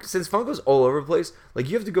 since Funko's all over the place,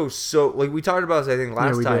 you have to go we talked about this, I think,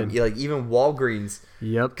 last time. Did. Even Walgreens.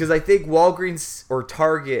 Yep. Because I think Walgreens or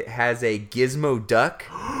Target has a Gizmo Duck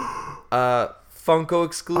Funko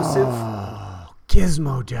exclusive. Oh,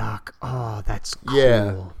 Gizmo Duck. Oh, that's cool.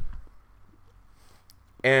 Yeah.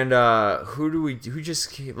 And there's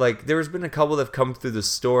been a couple that have come through the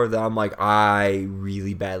store that I'm like, I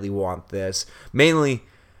really badly want this. Mainly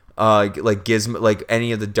Gizmo,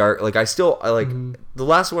 any of the dark, I still the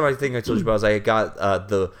last one I think I told you about is I got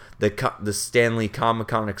the Stanley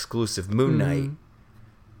Comic-Con exclusive Moon Knight.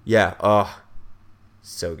 Yeah,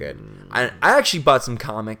 so good. I actually bought some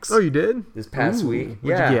comics. Oh, you did? This past week.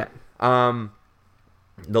 What'd you get?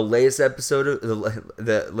 The latest episode of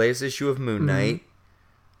the latest issue of Moon Knight,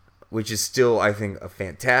 which is still, I think, a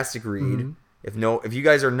fantastic read. If you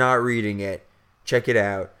guys are not reading it, check it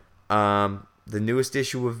out. The newest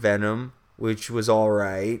issue of Venom, which was all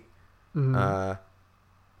right. Mm-hmm.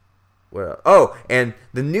 And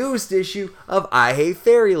the newest issue of I Hate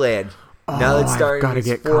Fairyland. Now it's starting I've got to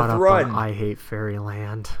get fourth caught up run. on I Hate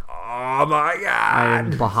Fairyland. Oh my god!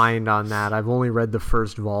 I'm behind on that. I've only read the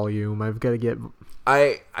first volume. I've got to get.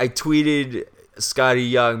 I tweeted Scotty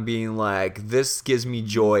Young being like, "This gives me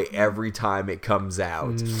joy every time it comes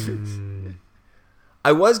out."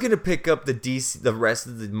 I was gonna pick up the rest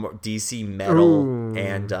of the DC metal,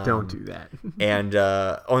 and don't do that. And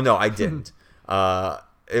no, I didn't.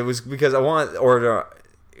 It was because I want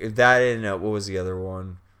that and what was the other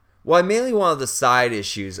one? Well, I mainly wanted the side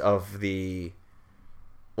issues of the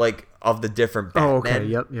different Batman. Oh, okay.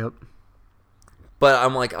 Yep. But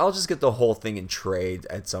I'm like, I'll just get the whole thing in trade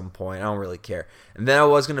at some point. I don't really care. And then I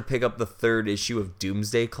was gonna pick up the third issue of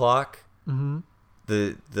Doomsday Clock,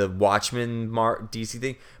 the Watchmen DC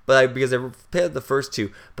thing. But because I picked up the first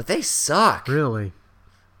two, but they suck. Really?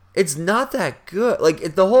 It's not that good.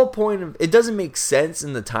 Like the whole point of it doesn't make sense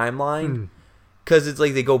in the timeline because it's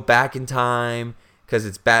like they go back in time because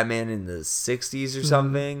it's Batman in the 60s or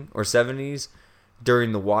something or 70s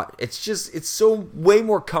during the watch. It's so way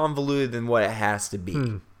more convoluted than what it has to be.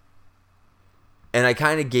 And I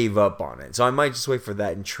kind of gave up on it, so I might just wait for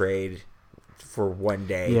that and trade for one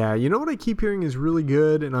day. Yeah, you know what I keep hearing is really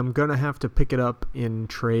good, and I'm gonna have to pick it up in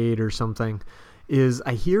trade or something. Is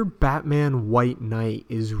I hear Batman White Knight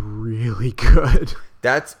is really good.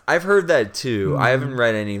 I've heard that too. I haven't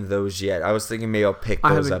read any of those yet. I was thinking maybe I'll pick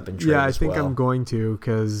those up and trade. Yeah, I as think well. I'm going to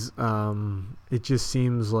because it just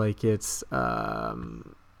seems like it's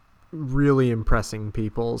really impressing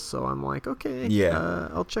people. So I'm like, okay,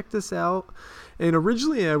 I'll check this out. And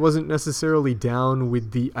originally, I wasn't necessarily down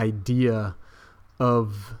with the idea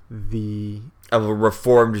of a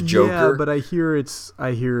reformed Joker. Yeah, but I hear it's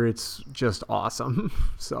just awesome.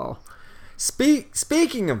 So,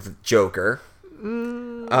 speaking of Joker,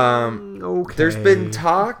 okay. There's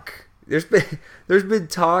been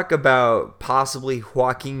talk about possibly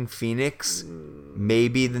Joaquin Phoenix,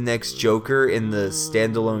 maybe the next Joker in the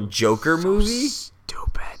standalone Joker movie.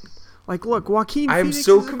 Stupid. Like, look, Joaquin Phoenix is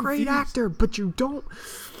a great actor, but you don't.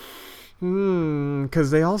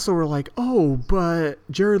 Because they also were like, oh, but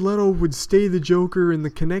Jared Leto would stay the Joker in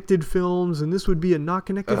the connected films, and this would be a not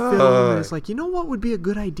connected film. And it's like, you know what would be a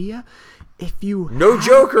good idea? If you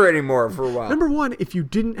Joker anymore for a while. Number one, if you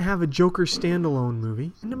didn't have a Joker standalone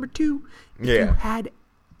movie, and number two, if you had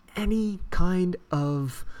any kind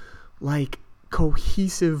of like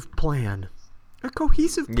cohesive plan. A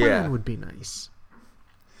cohesive plan would be nice.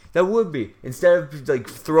 That would be, instead of like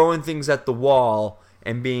throwing things at the wall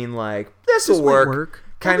and being like, this will work.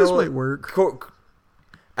 Kind of might work.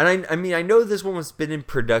 And I mean, I know this one has been in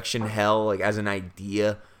production hell, like as an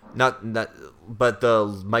idea, but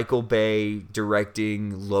the Michael Bay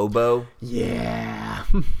directing Lobo. Yeah.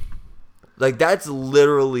 Like that's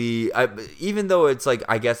literally, even though it's like,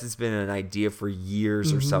 I guess it's been an idea for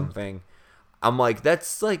years or something. I'm like,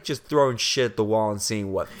 that's like just throwing shit at the wall and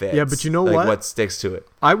seeing what fits. Yeah, but you know what sticks to it.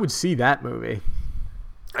 I would see that movie.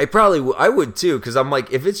 I would too, because I'm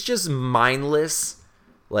like, if it's just mindless,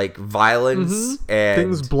 like violence and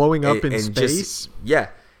things blowing up in space, and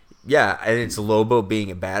it's Lobo being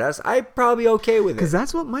a badass, I'm probably okay with it. Because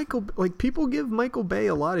that's what people give Michael Bay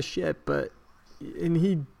a lot of shit, and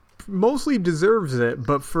he mostly deserves it.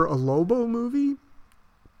 But for a Lobo movie,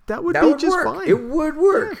 that would be just fine. It would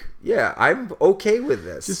work. Yeah, I'm okay with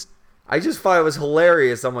this. I just thought it was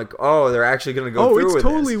hilarious. I'm like, oh, they're actually going to go through with this. Oh,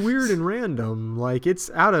 it's totally weird and random. Like, it's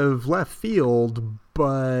out of left field,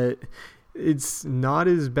 but it's not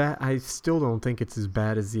as bad. I still don't think it's as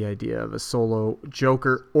bad as the idea of a solo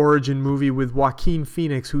Joker origin movie with Joaquin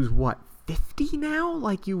Phoenix, who's, 50 now?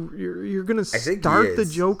 Like, you're going to start the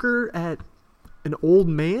Joker at an old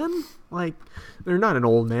man? Like, they're not an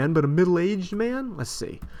old man, but a middle-aged man? Let's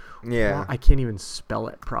see. Yeah. I can't even spell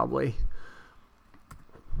it, probably.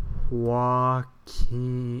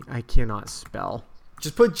 Joaquin. I cannot spell.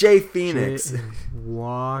 Just put J Phoenix.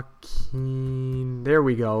 Joaquin. There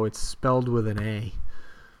we go. It's spelled with an A.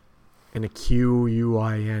 And a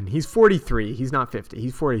Quin. He's 43. He's not 50.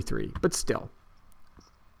 He's 43. But still.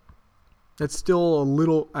 That's still a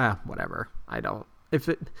little. Whatever. I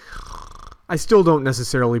still don't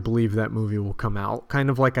necessarily believe that movie will come out. Kind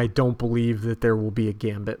of like I don't believe that there will be a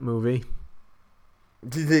Gambit movie.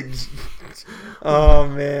 Oh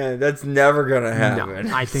man, that's never gonna happen.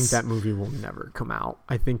 No, I think that movie will never come out.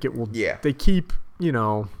 I think it will. Yeah. They keep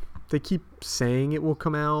saying it will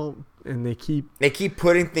come out, and they keep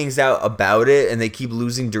putting things out about it, and they keep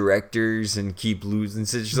losing directors and keep losing.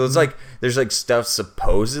 So it's like there's like stuff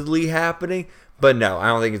supposedly happening, but no, I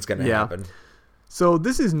don't think it's gonna happen. So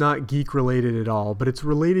this is not geek related at all, but it's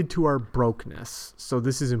related to our brokeness. So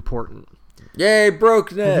this is important. Yay,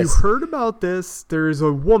 brokenness! Have you heard about this? There is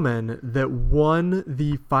a woman that won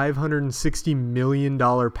the $560 million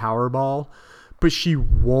Powerball, but she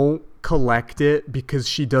won't collect it because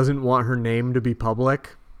she doesn't want her name to be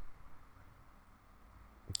public.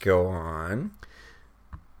 Go on.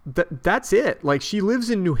 That's it. Like, she lives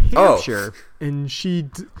in New Hampshire, and she...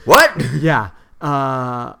 What? Yeah.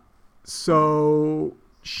 So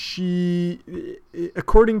she,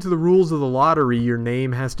 according to the rules of the lottery, your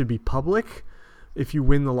name has to be public if you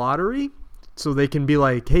win the lottery. So they can be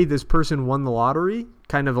like, hey, this person won the lottery,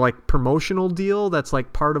 kind of like promotional deal. That's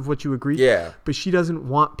like part of what you agreed. Yeah. But she doesn't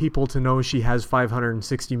want people to know she has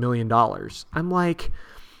 $560 million. I'm like,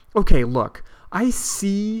 okay, look, I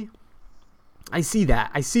see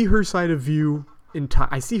that. I see her side of view.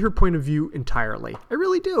 I see her point of view entirely. I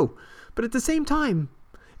really do. But at the same time,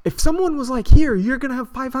 if someone was like, here, you're going to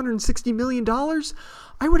have $560 million,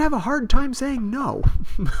 I would have a hard time saying no.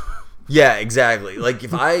 Yeah, exactly. Like,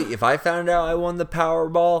 if I found out I won the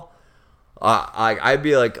Powerball, I'd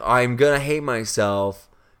be like, I'm going to hate myself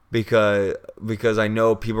because I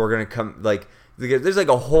know people are going to come, like, there's like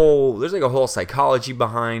a whole psychology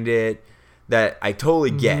behind it that I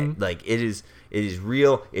totally get. Like, it is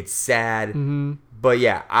real. It's sad. Mm-hmm. But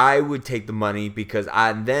yeah, I would take the money because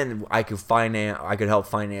I could help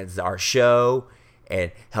finance our show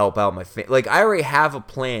and help out my family. Like, I already have a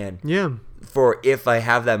plan. Yeah. For if I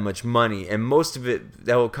have that much money, and most of it,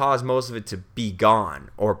 that will cause most of it to be gone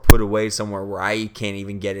or put away somewhere where I can't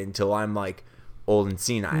even get it until I'm like old and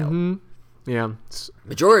senile. Mm-hmm. Yeah.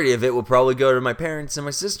 Majority of it will probably go to my parents and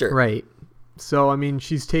my sister. Right. So, I mean,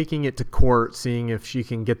 she's taking it to court, seeing if she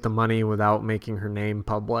can get the money without making her name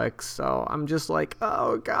public. So I'm just like,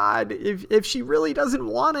 oh, God, if she really doesn't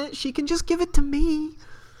want it, she can just give it to me.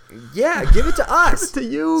 Yeah, give it to us. Give it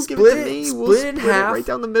to you. Split give it to me. We'll split in half. it right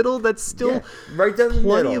down the middle. That's still right down the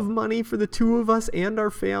plenty middle. of money for the two of us and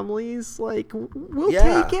our families. Like, we'll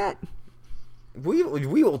take it. We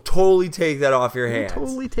will totally take that off your hands. We'll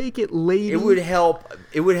totally take it, lady. It would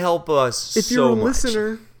help us if so you're a much.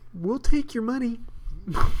 Listener, we'll take your money.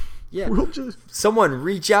 Yeah. We'll just someone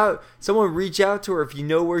reach out to her if you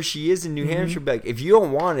know where she is in New Hampshire. Be like, if you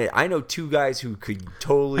don't want it, I know two guys who could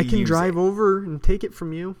totally. I can drive over and take it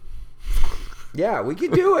from you. Yeah, we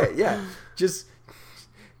can do it. Yeah, just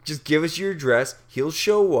give us your address. He'll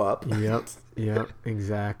show up. Yep,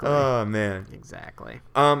 exactly. Oh man, exactly.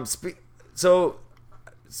 So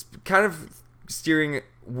kind of steering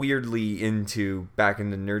weirdly back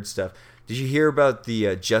into nerd stuff. Did you hear about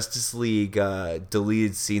the Justice League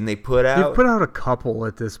deleted scene they put out? They've put out a couple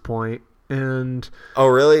at this point, and oh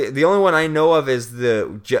really? The only one I know of is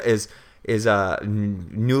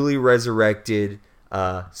newly resurrected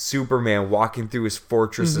Superman walking through his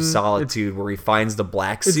fortress of solitude where he finds the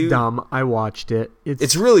black suit. It's dumb. I watched it.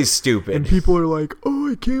 It's really stupid. And people are like, "Oh,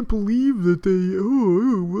 I can't believe that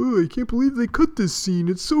I can't believe they cut this scene.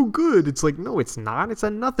 It's so good." It's like, no, it's not. It's a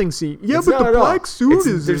nothing scene. Yeah, it's but the black suit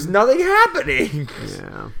is. There's nothing happening.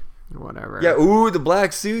 Yeah, whatever. Yeah, the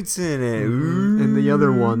black suit's in it. Ooh. And the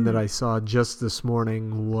other one that I saw just this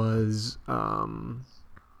morning was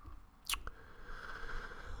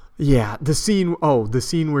yeah, the scene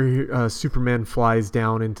where Superman flies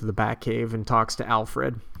down into the Batcave and talks to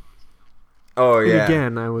Alfred. Oh yeah. And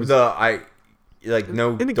again, I was no.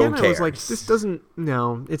 And again, don't care. I was like, this doesn't.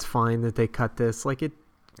 No, it's fine that they cut this. Like it,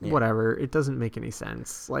 whatever. It doesn't make any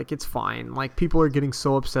sense. Like it's fine. Like people are getting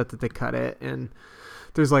so upset that they cut it, and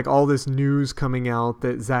there's like all this news coming out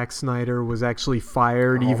that Zack Snyder was actually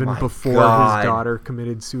fired even before his daughter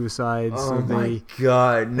committed suicide. Oh so my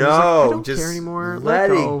God, no! Like, I don't care anymore. Let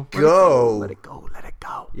it go. Let it go. Let it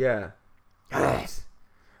go. Yeah. Yes.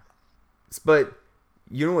 But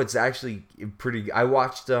you know what's actually pretty? I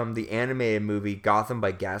watched the animated movie Gotham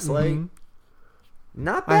by Gaslight. Mm-hmm.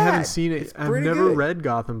 Not bad. I haven't seen it. I've never good. read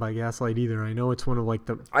Gotham by Gaslight either. I know it's one of like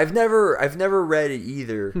the. I've never read it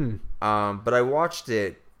either. But I watched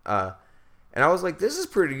it, and I was like, "This is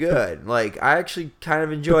pretty good." Like, I actually kind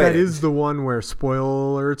of enjoyed it. That is the one where,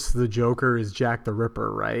 spoiler alerts, the Joker is Jack the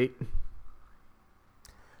Ripper, right?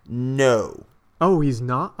 No. Oh, he's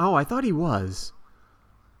not. Oh, I thought he was.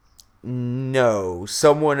 No,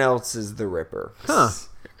 someone else is the Ripper. Huh.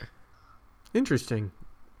 Interesting.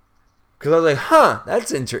 Because I was like,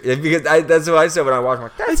 that's interesting. Because that's what I said when I watched. I'm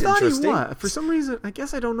like, that's interesting. I thought he was. For some reason, I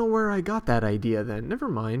guess I don't know where I got that idea then. Never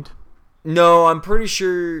mind. No, I'm pretty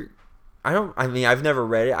sure I mean, I've never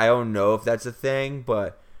read it. I don't know if that's a thing,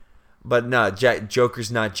 but no,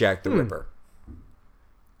 Joker's not Jack the Ripper.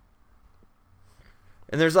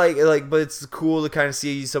 And there's but it's cool to kind of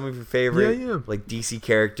see some of your favorite like DC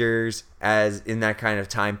characters as in that kind of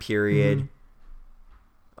time period.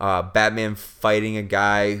 Batman fighting a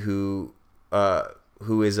guy who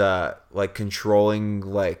is like controlling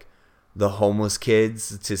like the homeless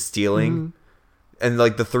kids to stealing, and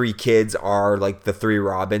like the 3 kids are like the 3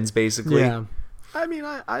 Robins basically. Yeah, I mean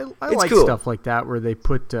I like cool. stuff like that where they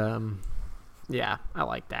put I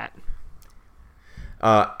like that.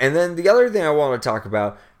 And then the other thing I want to talk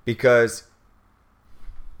about, because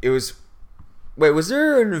it was... Wait, was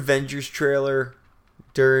there an Avengers trailer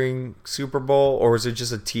during Super Bowl, or was it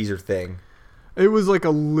just a teaser thing? It was like a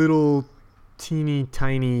little teeny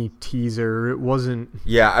tiny teaser. It wasn't...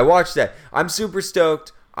 Yeah, I watched that. I'm super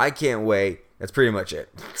stoked. I can't wait. That's pretty much it.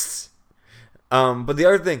 But the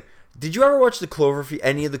other thing... Did you ever watch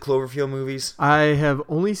any of the Cloverfield movies? I have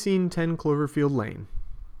only seen 10 Cloverfield Lane.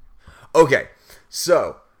 Okay.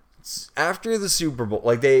 So, after the Super Bowl,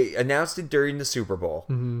 like they announced it during the Super Bowl,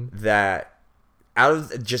 that out of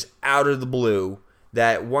the blue,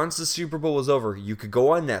 that once the Super Bowl was over, you could go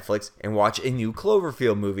on Netflix and watch a new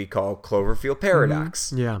Cloverfield movie called Cloverfield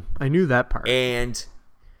Paradox. Yeah, I knew that part. And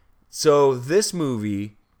so this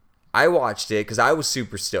movie, I watched it because I was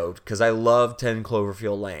super stoked because I love 10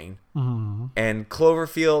 Cloverfield Lane. And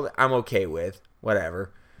Cloverfield, I'm okay with,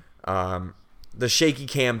 whatever. The shaky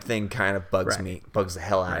cam thing kind of bugs the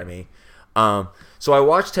hell out of me. So I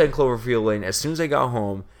watched 10 Cloverfield Lane as soon as I got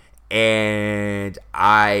home, and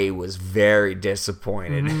I was very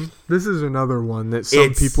disappointed. This is another one that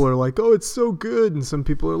some people are like, oh, it's so good, and some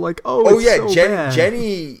people are like, oh, it's so bad.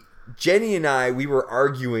 Jenny and I, we were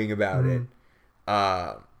arguing about it.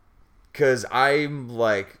 Because I'm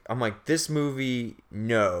like, this movie,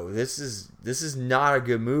 no, this is not a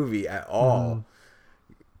good movie at all.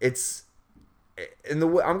 It's... And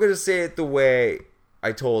I'm going to say it the way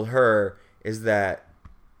I told her, is that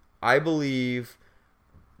I believe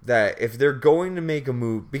that if they're going to make a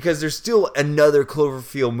movie, because there's still another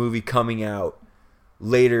Cloverfield movie coming out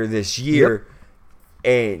later this year,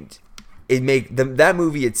 and that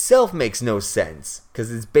movie itself makes no sense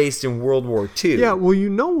because it's based in World War II. Yeah, well, you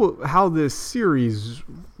know how this series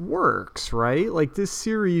works, right? Like, this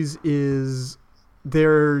series is,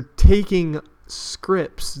 they're taking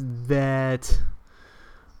scripts that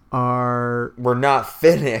were not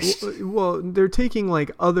finished. Well, they're taking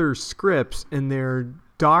like other scripts and they're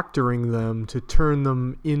doctoring them to turn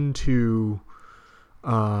them into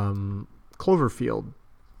Cloverfield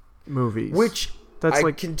movies, which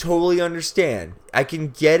I can totally understand. I can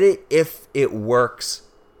get it if it works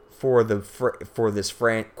for this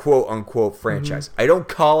quote unquote franchise. I don't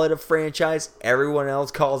call it a franchise. Everyone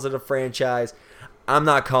else calls it a franchise. I'm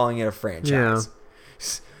not calling it a franchise.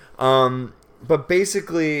 Yeah. But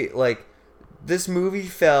basically, like, this movie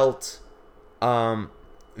felt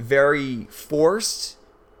very forced,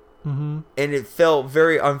 and it felt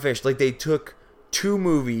very unfinished. Like, they took 2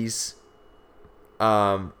 movies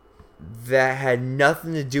that had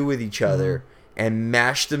nothing to do with each other and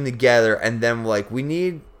mashed them together, and then, like, we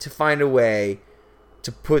need to find a way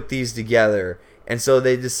to put these together. And so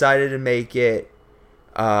they decided to make it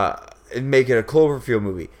a Cloverfield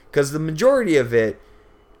movie, because the majority of it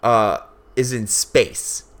is in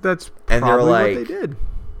space. That's probably what they did.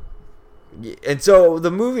 And so the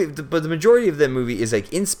majority of the movie is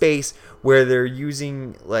like in space, where they're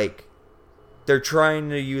using they're trying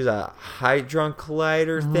to use a hadron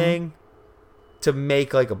collider thing to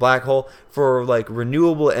make like a black hole for like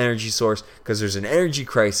renewable energy source, because there's an energy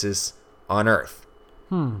crisis on Earth.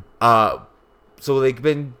 So they've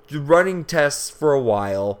been running tests for a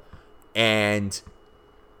while, and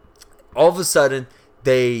all of a sudden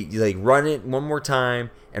they like run it one more time,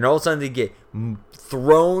 and all of a sudden they get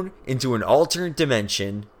thrown into an alternate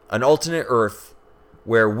dimension, an alternate Earth,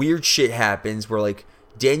 where weird shit happens, where like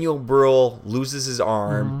Daniel Brühl loses his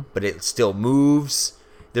arm, but it still moves.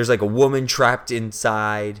 There's like a woman trapped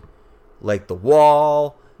inside like the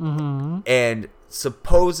wall, and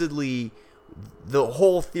supposedly the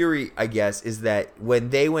whole theory, I guess, is that when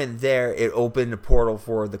they went there, it opened a portal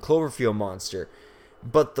for the Cloverfield monster.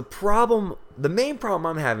 But the main problem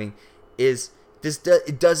I'm having is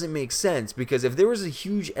it doesn't make sense, because if there was a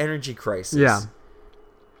huge energy crisis,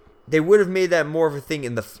 they would have made that more of a thing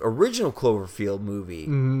in the original Cloverfield movie,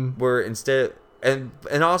 where instead, and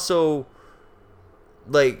also,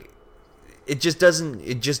 like, it just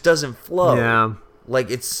doesn't flow. Yeah, like,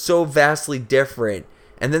 it's so vastly different.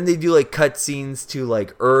 And then they do like cutscenes to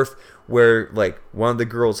like Earth, where like one of the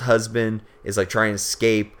girl's husband is like trying to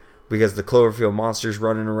escape, because the Cloverfield monster's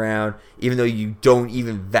running around, even though you don't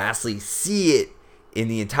even vastly see it in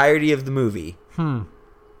the entirety of the movie.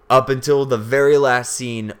 Up until the very last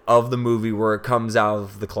scene of the movie where it comes out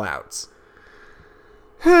of the clouds.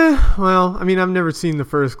 Well, I mean, I've never seen the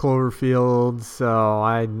first Cloverfield, so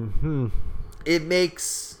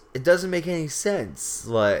It doesn't make any sense.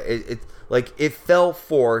 Like it felt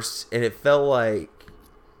forced, and it felt like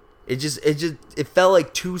it felt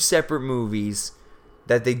like two separate movies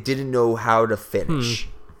that they didn't know how to finish.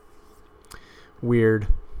 Weird.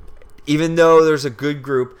 Even though there's a good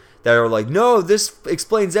group that are like, no, this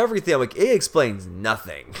explains everything. I'm like, it explains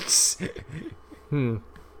nothing.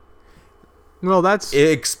 Well,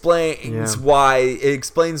 it explains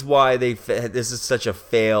why this is such a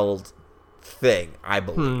failed thing, I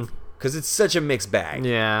believe, because it's such a mixed bag.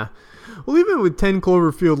 Yeah. Well, even with 10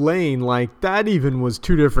 Cloverfield Lane, like that even was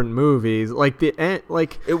two different movies. Like the end,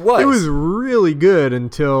 like it was really good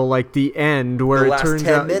until like the end, where it turns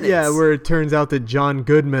out, where it turns out that John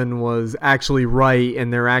Goodman was actually right,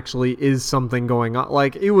 and there actually is something going on.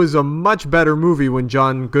 Like it was a much better movie when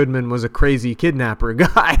John Goodman was a crazy kidnapper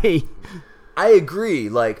guy. I agree.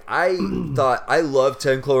 Like I thought I loved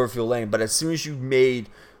 10 Cloverfield Lane, but as soon as you made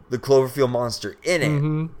the Cloverfield monster in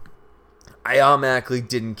it, I automatically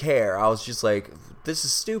didn't care. I was just like, this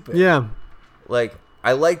is stupid. Yeah. Like,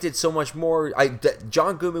 I liked it so much more.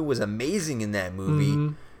 John Goodman was amazing in that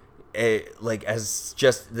movie. Like, as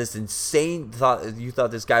just this insane thought. You thought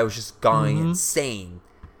this guy was just going insane.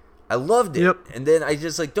 I loved it. And then I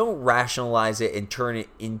just, like, don't rationalize it and turn it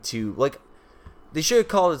into, like, they should have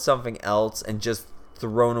called it something else and just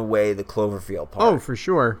thrown away the Cloverfield part. Oh, for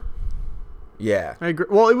sure. Yeah. I agree.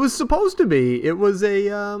 Well, it was supposed to be. It was a,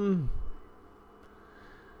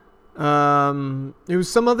 it was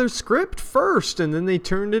some other script first, and then they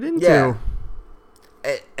turned it into. Yeah.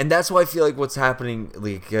 And that's why I feel like what's happening,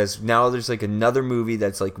 like, because now there's like another movie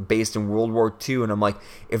that's like based in World War II, and I'm like,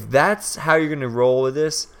 if that's how you're gonna roll with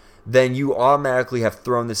this, then you automatically have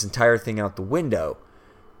thrown this entire thing out the window.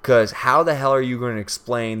 Because how the hell are you going to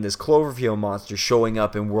explain this Cloverfield monster showing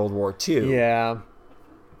up in World War II? Yeah.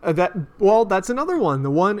 That's another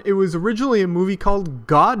one. It was originally a movie called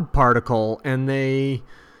God Particle, and they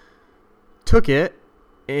took it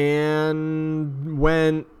and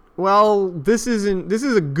went, well, this is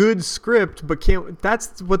a good script, but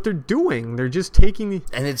that's what they're doing. They're just taking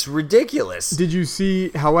and it's ridiculous. Did you see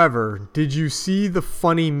the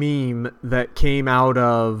funny meme that came out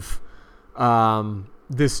of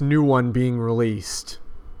this new one being released?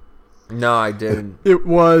 No, I didn't. It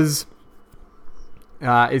was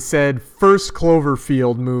it said first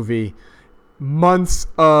Cloverfield movie, months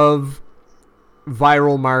of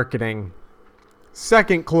viral marketing.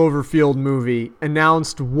 Second Cloverfield movie,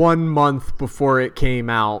 announced 1 month before it came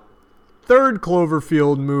out. Third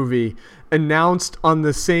Cloverfield movie, announced on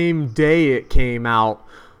the same day it came out.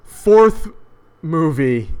 Fourth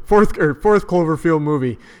Cloverfield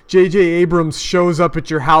movie, J.J. Abrams shows up at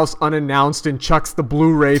your house unannounced and chucks the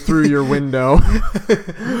Blu-ray through your window.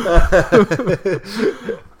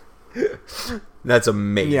 That's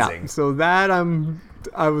amazing. Yeah, so that I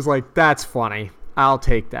was like, that's funny. I'll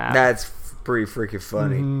take that. That's pretty freaking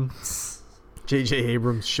funny. J.J.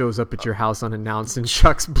 Abrams shows up at your house unannounced and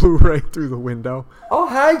chucks Blu-ray through the window. Oh,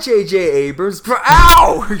 hi, J.J. Abrams.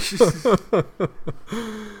 Ow!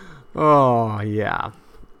 Oh, yeah.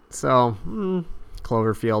 So,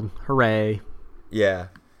 Cloverfield. Hooray. Yeah.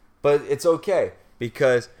 But it's okay,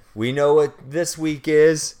 because we know what this week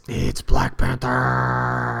is. It's Black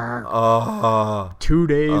Panther. Oh. 2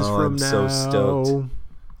 days from I'm now. so stoked.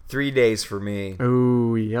 3 days for me.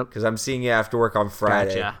 Oh, yep. Because I'm seeing it after work on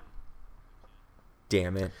Friday. Gotcha.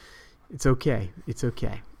 Damn it. It's okay. It's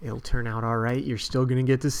okay. It'll turn out all right. You're still going to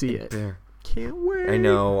get to see it. There. Can't wait. I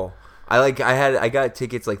know. I got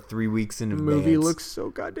tickets like 3 weeks in advance. The movie looks so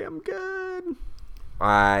goddamn good.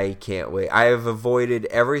 I can't wait. I have avoided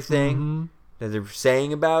everything that they're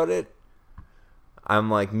saying about it.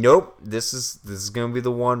 I'm like, nope, this is gonna be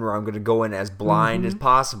the one where I'm gonna go in as blind as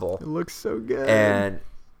possible. It looks so good. And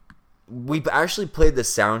we actually played the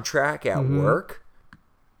soundtrack at work,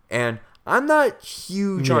 and I'm not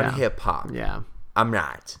huge on hip hop. Yeah, I'm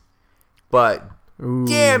not. But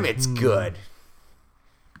damn, it's good.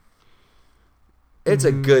 It's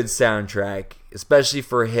a good soundtrack, especially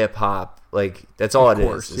for hip hop. Like, that's all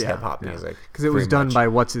is hip hop music. Because it was done by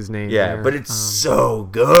what's his name? Yeah, but it's so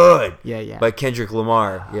good. Yeah. By Kendrick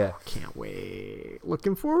Lamar. Yeah. Can't wait.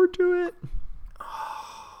 Looking forward to it.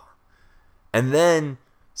 And then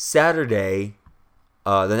Saturday,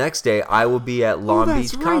 the next day, I will be at Long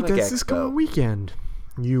Beach Comic Expo. That's this coming weekend.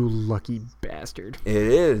 You lucky bastard. It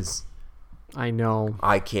is. I know.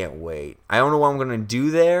 I can't wait. I don't know what I'm gonna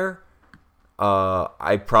do there.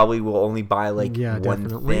 I probably will only buy one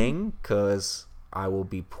definitely. thing because I will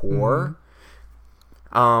be poor.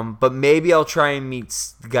 But maybe I'll try and meet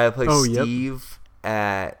the guy who plays Steve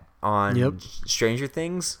on Stranger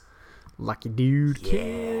Things. Lucky dude.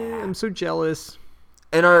 Yeah, I'm so jealous.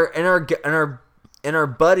 And our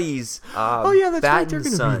buddies. Oh yeah, that's right. Bat They're and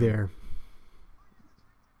gonna Son. be there.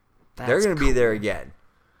 They're gonna be there again.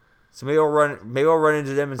 So maybe I'll run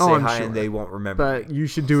into them and say hi, and they won't remember. But you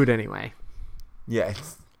should do it anyway. Yeah.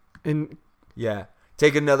 And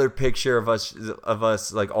take another picture of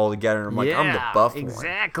us like all together. And I'm like, I'm the buff one.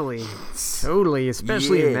 Exactly. Totally.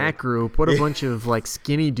 Especially in that group. What a bunch of like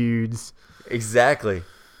skinny dudes. Exactly.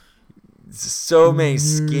 So many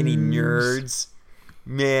skinny nerds.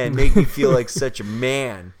 Man, make me feel like such a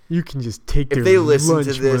man. You can just take their if they listen lunch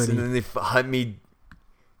to this money. and then they hunt me.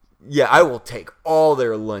 Yeah, I will take all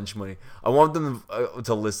their lunch money. I want them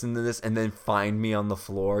to listen to this and then find me on the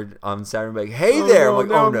floor on Saturday and be like, hey there. I'm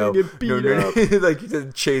like, oh no. No. Like, you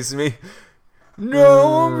didn't chase me.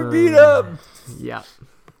 No, I'm beat up. Yeah.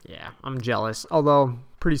 Yeah, I'm jealous. Although,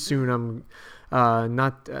 pretty soon I'm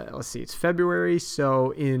let's see, it's February.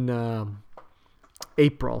 So in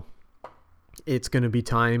April, it's going to be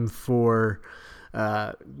time for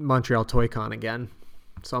Montreal Toy Con again.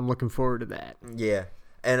 So I'm looking forward to that. Yeah.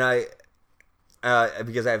 And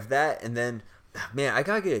because I have that, and then, man, I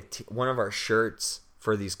gotta get one of our shirts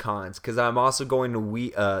for these cons because I'm also going to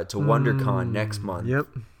WonderCon next month. Yep.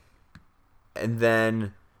 And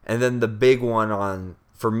then the big one on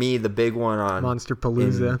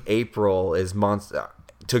Monsterpalooza in April is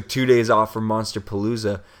Took 2 days off from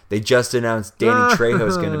Monsterpalooza. They just announced Danny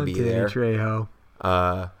Trejo's going to be there. Danny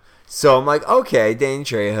Trejo. So I'm like, okay, Danny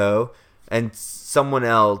Trejo. And someone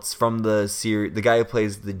else from the series, the guy who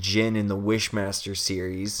plays the Djinn in the Wishmaster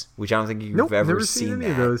series, which I don't think you've ever seen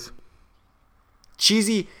any of those.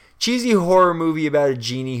 Cheesy horror movie about a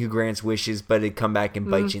genie who grants wishes, but it'd come back and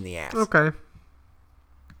bite you in the ass. Okay.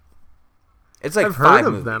 It's like I've five heard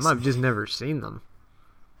of movies. them. I've just never seen them.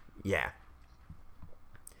 Yeah.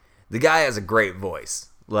 The guy has a great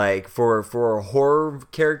voice. Like, for a horror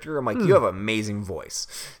character, I'm like, you have an amazing voice.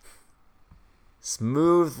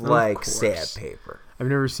 Smooth like sandpaper. I've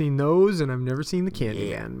never seen those, and I've never seen the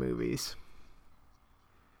Candyman movies.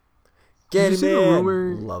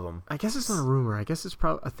 Candyman, love them. I guess it's not a rumor. I guess it's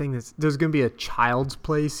probably a thing there's going to be a Child's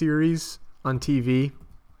Play series on TV.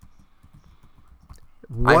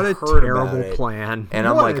 What a terrible plan. And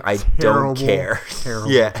I'm like, I don't care.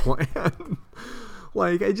 Terrible plan.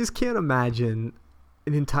 Like, I just can't imagine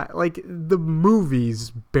an entire, like, the movies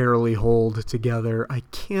barely hold together. I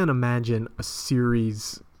can't imagine a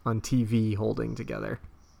series on TV holding together.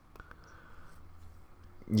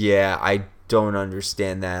 Yeah, I don't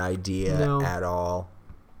understand that idea at all.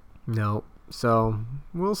 No. So,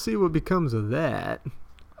 we'll see what becomes of that.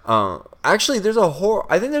 Actually, there's a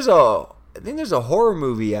horror. I think there's a horror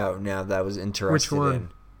movie out now that I was interested Which one?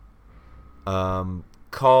 in.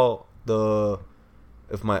 Called the.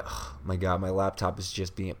 If my God, my laptop is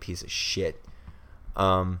just being a piece of shit.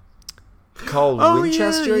 Called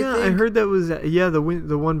Winchester. Yeah. I think. I heard that was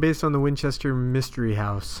the one based on the Winchester Mystery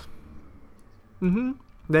House.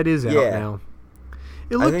 That is out now.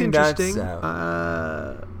 It looked interesting.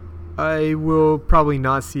 I will probably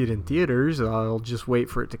not see it in theaters. I'll just wait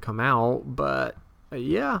for it to come out. But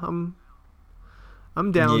yeah, I'm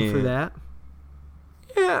down for that.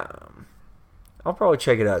 Yeah. I'll probably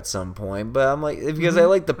check it out at some point, but I'm like, because I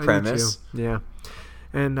like the premise. Yeah.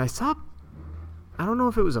 And I saw, I don't know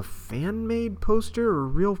if it was a fan-made poster or a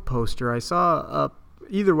real poster. I saw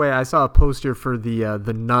either way, I saw a poster for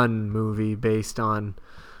the Nun movie based on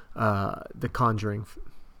The Conjuring.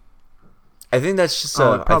 I think that's just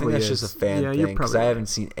a fan thing because I haven't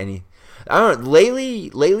seen any. I don't know.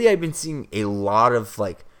 Lately, I've been seeing a lot of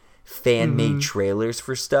like fan-made trailers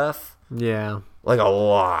for stuff. Yeah. Like a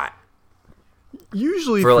lot.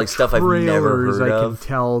 Usually for like stuff I've never heard I of. can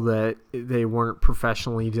tell that they weren't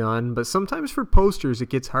professionally done, but sometimes for posters it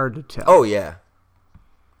gets hard to tell. Oh yeah.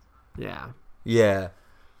 Yeah.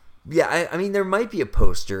 I mean, there might be a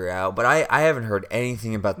poster out, but I haven't heard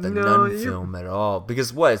anything about the Nun film at all.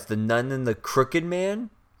 Because what? It's the Nun and the Crooked Man?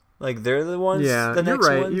 Like they're the ones. Yeah, the next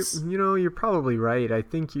you're right. ones? You're probably right. I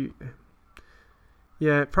think you.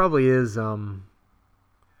 Yeah, it probably is.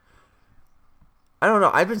 I don't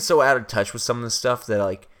know. I've been so out of touch with some of the stuff that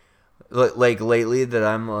like lately that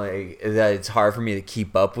I'm like that it's hard for me to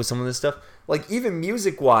keep up with some of this stuff. Like even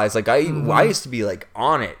music wise, like I used to be like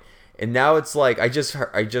on it, and now it's like I just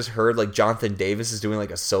heard like Jonathan Davis is doing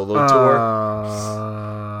like a solo tour.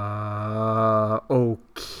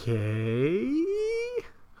 Okay.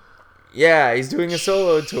 Yeah, he's doing a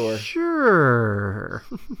solo tour. Sure.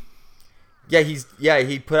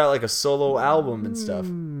 He put out like a solo album and stuff.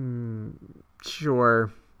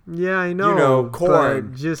 Sure. Yeah, I know. You know,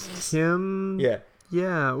 Korn. Just him. Yeah.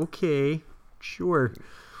 Yeah, okay. Sure.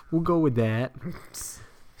 We'll go with that.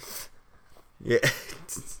 Yeah.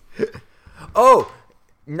 Oh,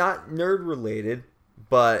 not nerd related,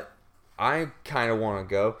 but I kind of want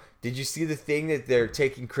to go. Did you see the thing that they're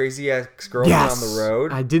taking crazy ex girlfriend on the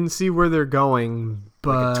road? I didn't see where they're going,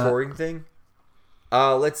 but like a touring thing.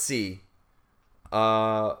 Let's see.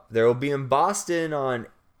 There will be in Boston on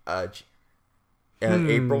April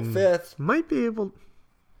 5th. Might be able.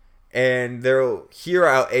 And they're here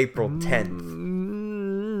out April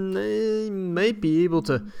 10th. They might be able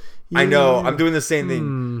to. I know. I'm doing the same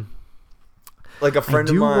thing. Like a friend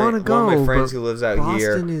of mine, one of my friends who lives out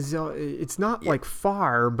here. Boston is. It's not like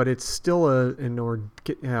far, but it's still an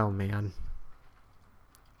oh man.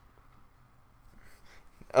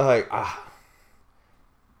 Like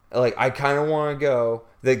I kind of want to go.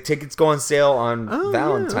 The tickets go on sale on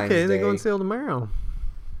Valentine's Day. Okay, they go on sale tomorrow.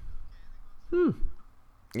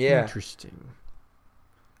 Yeah. Interesting.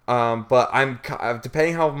 But I'm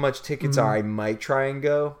depending how much tickets are, I might try and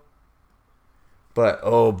go. But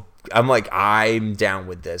I'm down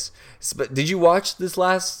with this. But did you watch this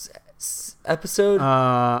last episode?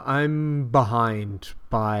 I'm behind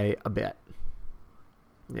by a bit.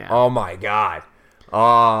 Yeah. Oh my god.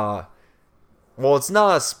 Well, it's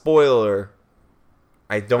not a spoiler.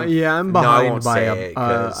 I don't. Yeah, I'm behind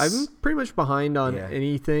I'm pretty much behind on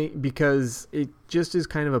anything because it just is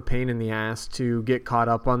kind of a pain in the ass to get caught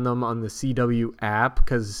up on them on the CW app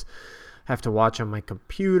because I have to watch on my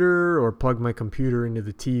computer or plug my computer into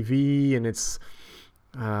the TV, and it's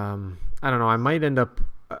I don't know. I might end up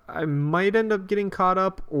getting caught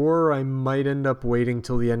up, or I might end up waiting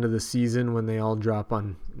till the end of the season when they all drop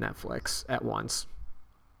on Netflix at once.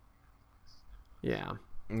 Yeah.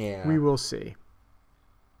 Yeah. We will see.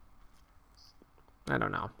 I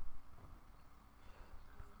don't know.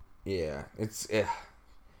 Yeah,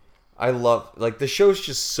 I love, like, the show's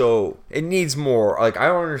just so, it needs more. Like, I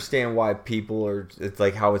don't understand why people are, it's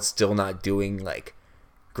like how it's still not doing, like,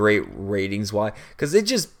 great ratings. Why? Because it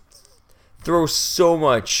just throws so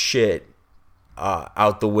much shit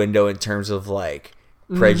out the window in terms of, like,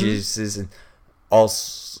 prejudices and all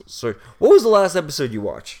sorts. What was the last episode you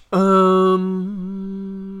watched?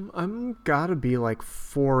 I'm gotta be like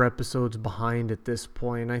 4 episodes behind at this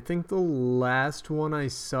point. I think the last one I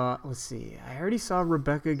saw, let's see, I already saw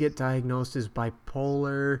Rebecca get diagnosed as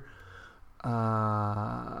bipolar.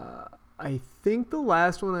 I think the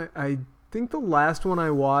last one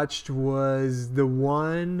I watched was the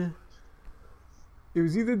one. It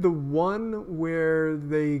was either the one where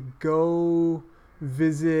they go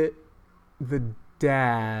visit the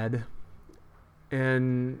dad,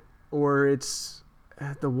 or it's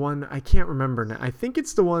the one, I can't remember now. I think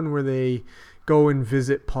it's the one where they go and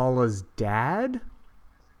visit Paula's dad,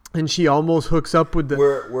 and she almost hooks up with the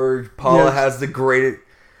where Paula has the greatest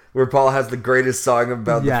song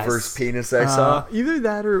about the first penis I saw. Either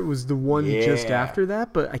that or it was the one just after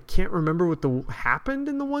that, but I can't remember what happened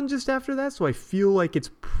in the one just after that. So I feel like it's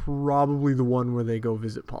probably the one where they go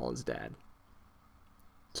visit Paula's dad.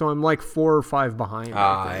 So I'm like 4 or 5 behind.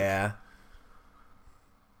 Yeah.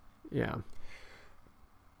 Yeah.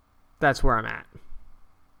 That's where I'm at.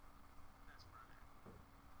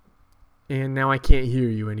 And now I can't hear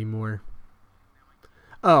you anymore.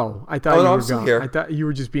 Oh, I thought you were gone. Here. I thought you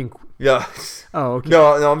were just being. Yeah. Oh, okay.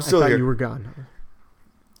 No, I'm still here. I thought here. You were gone.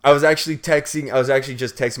 I was actually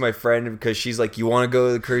just texting my friend because she's like, "You want to go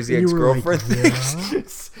to the crazy ex-girlfriend thing?"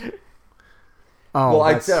 Oh, well,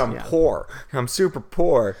 I said I'm poor. I'm super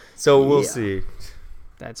poor, so we'll see.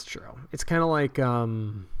 That's true. It's kind of like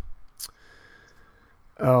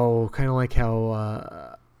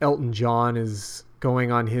how Elton John is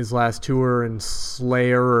going on his last tour, and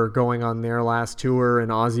Slayer are going on their last tour,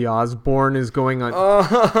 and Ozzy Osbourne is going on.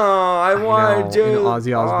 Ozzy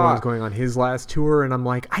Osbourne is going on his last tour, and I'm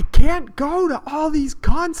like, I can't go to all these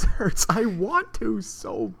concerts. I want to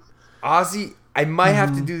so. Ozzy. I might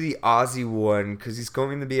have to do the Ozzy one because he's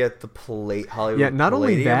going to be at the Hollywood. Yeah, not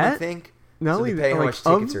only Palladium, that, I think. Not only depending that, how like, much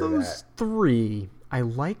tickets of are those 3, I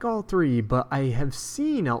like all 3, but I have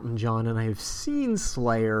seen Elton John and I have seen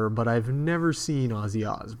Slayer, but I've never seen Ozzy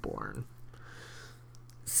Osbourne.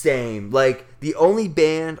 Same. Like, the only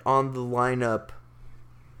band on the lineup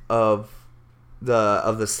of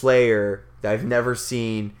the Slayer that I've never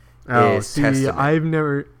seen is Testament. I've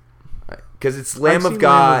never. Because it's Lamb of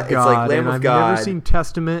God. It's like Lamb of God. I've never seen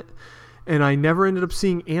Testament, and I never ended up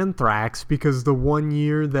seeing Anthrax because the one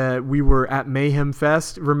year that we were at Mayhem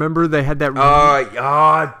Fest, remember they had that...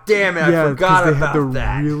 damn it, I forgot about that. They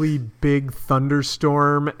had the really big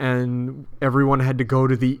thunderstorm, and everyone had to go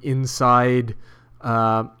to the inside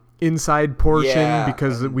portion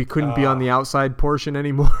because we couldn't be on the outside portion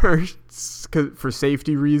anymore for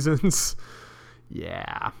safety reasons.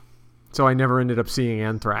 Yeah. So I never ended up seeing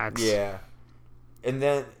Anthrax. Yeah. And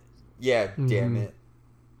then, damn it.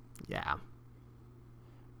 Yeah.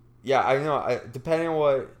 Yeah, I know. Depending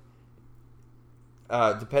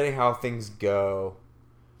how things go,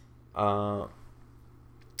 I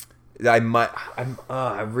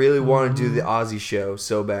really want to do the Aussie show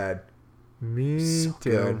so bad. Me too.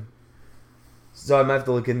 Good. So I might have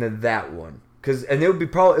to look into that one, and it would be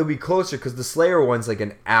closer because the Slayer one's like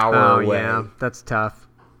an hour away. Yeah, that's tough.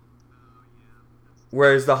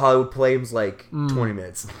 Whereas the Hollywood Flame's like 20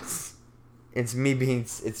 minutes. It's me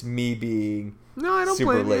being. No, I don't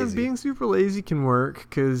super blame lazy. you. Being super lazy can work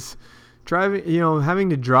because driving, having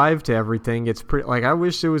to drive to everything gets pretty. Like, I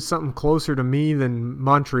wish there was something closer to me than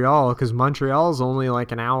Montreal, because Montreal is only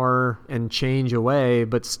like an hour and change away,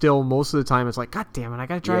 but still, most of the time, it's like, God damn it, I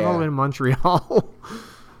gotta drive all the way to Montreal.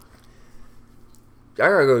 I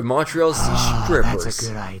gotta go to Montreal to see strippers. That's a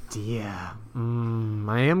good idea.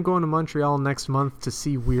 I am going to Montreal next month to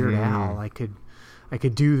see Weird Al. I could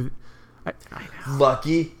do. I know.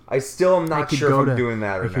 Lucky. I still am not sure if I'm doing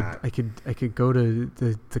that or not. I could go to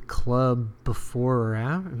the club before or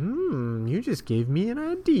after. You just gave me an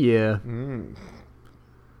idea.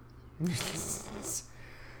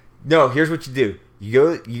 No, here's what you do.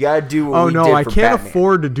 You gotta do what we did I for can't Batman.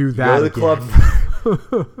 afford to do that. Go to the club.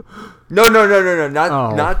 No,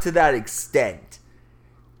 not to that extent.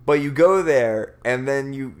 But you go there and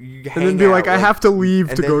then you hang and then be out, like, I have to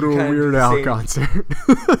leave to go to a Weird Al concert.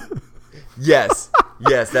 Yes,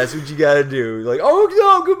 that's what you gotta do. Like, oh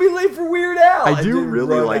no, I'm gonna be late for Weird Al. I do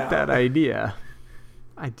really like that idea.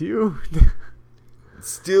 I do.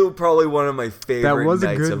 Still probably one of my favorite That was a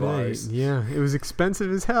nights good of night. ours. Yeah, it was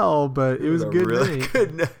expensive as hell, but it was a good really night.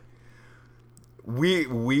 Good night. We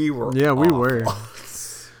were. Yeah, we awful. were.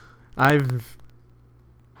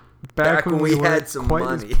 Back when we had weren't some quite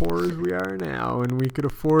money. as poor as we are now, and we could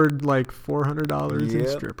afford like $400 in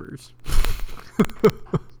strippers.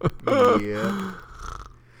 Yeah.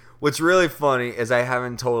 What's really funny is I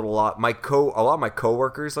haven't told a lot of my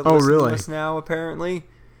coworkers are listening to us now, apparently,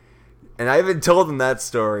 and I haven't told them that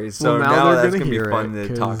story. So now that's gonna be fun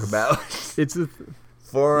to talk about. It's a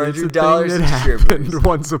 $400 that happened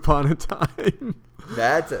once upon a time.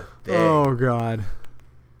 That's a thing. Oh God.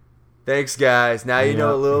 Thanks, guys. Now you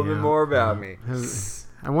know a little bit more about me.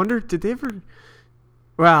 I wonder, did they ever...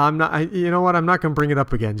 Well, I'm not... you know what? I'm not going to bring it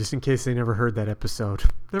up again, just in case they never heard that episode.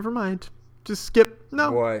 Never mind. Just skip.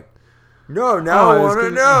 No. What? No, now I want to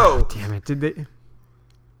know. Damn it. Did they...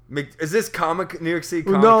 Is this New York City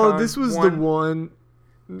Comic Con? No, this was the one...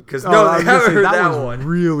 Because they haven't heard that was one.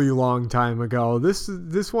 Really long time ago.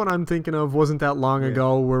 This one I'm thinking of wasn't that long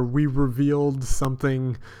ago, where we revealed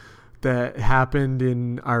something that happened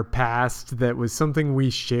in our past that was something we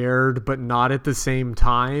shared, but not at the same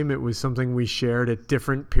time. It was something we shared at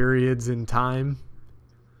different periods in time.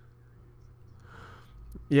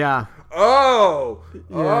 Yeah. Oh.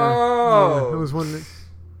 Yeah, it was one.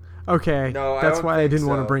 Okay. No, that's why I didn't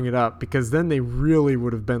want to bring it up, because then they really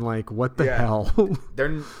would have been like, "What the hell?"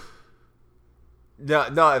 They're.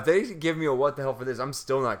 No. If they give me a what the hell for this, I'm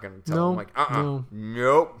still not gonna tell them. Like,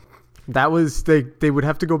 nope. That was they would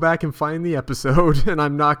have to go back and find the episode, and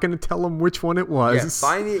I'm not going to tell them which one it was. Yeah,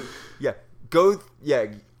 find it. Yeah, go. Yeah.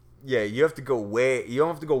 You have to go way. You don't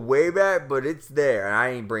have to go way back, but it's there. And I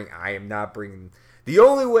am not bringing. The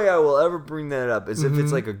only way I will ever bring that up is if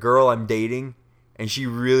it's like a girl I'm dating, and she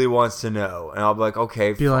really wants to know, and I'll be like,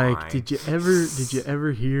 okay, be fine. Like, did you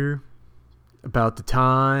ever hear about the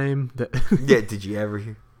time that? Yeah, did you ever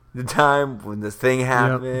hear the time when this thing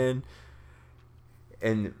happened? Yep.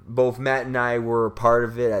 And both Matt and I were a part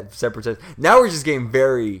of it at separate times. Now we're just getting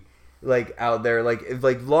very, like, out there. Like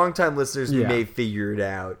long-time listeners may figure it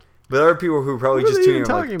out. But other people who probably just tuning in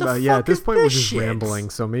talking like, about? Yeah, at this point we're just rambling,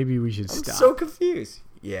 so maybe we should stop. I'm so confused.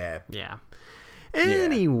 Yeah.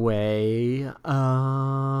 Anyway,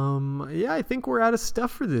 I think we're out of stuff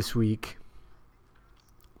for this week.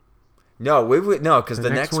 No, because the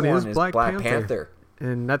next one is Black Panther.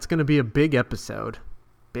 And that's going to be a big episode.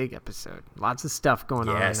 Lots of stuff going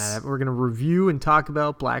on in that. We're going to review and talk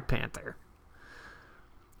about Black Panther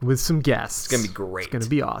with some guests. It's going to be great. It's going to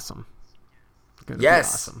be awesome. Be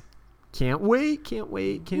awesome. Can't wait.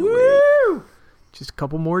 Just a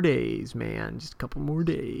couple more days, man. Just a couple more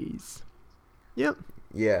days. Yep.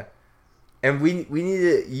 Yeah. And we need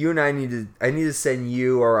to, you and I need to send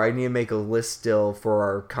you, or I need to make a list still for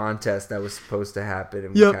our contest that was supposed to happen.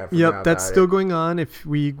 And Yep, that's still going on. If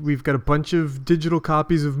we've got a bunch of digital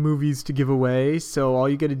copies of movies to give away, so all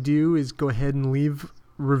you got to do is go ahead and leave a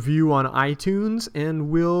review on iTunes, and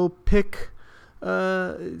we'll pick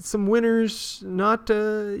some winners.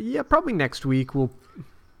 Probably next week. We'll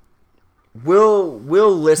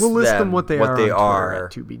list them what they are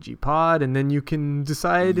at 2BG Pod, and then you can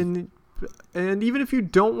decide. And even if you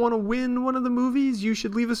don't want to win one of the movies, you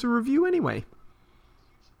should leave us a review anyway.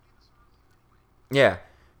 Yeah,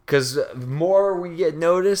 because the more we get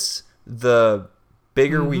noticed, the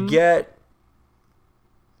bigger we get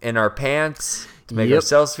in our pants to make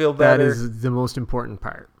ourselves feel better. That is the most important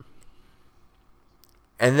part.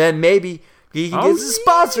 And then maybe you can get some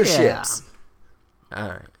sponsorships. All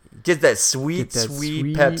right. Get that sweet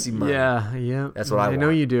Pepsi money. Yeah. That's what I want. I know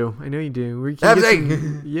you do. We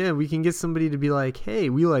can get somebody to be like,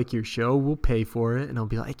 hey, we like your show. We'll pay for it. And I'll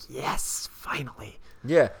be like, yes, finally.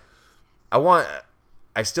 Yeah. I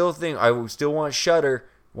still want Shudder,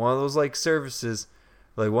 one of those like services,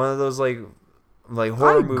 like one of those like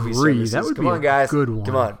horror movie services. That would Come be on, guys. Good one.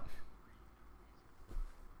 Come on.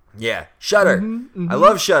 Yeah, Shudder. I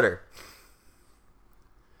love Shudder.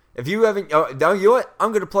 If you haven't, you know what?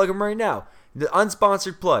 I'm gonna plug them right now. The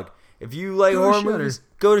unsponsored plug. If you like horror movies,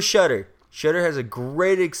 go to Shudder. Shudder has a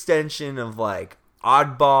great extension of like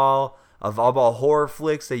oddball horror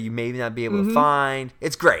flicks that you may not be able to find.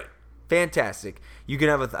 It's great, fantastic. You can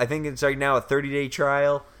have I think it's right now a 30-day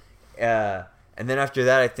trial, and then after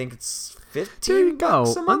that, I think it's $15. There you go.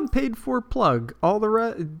 A month. Unpaid for plug. All the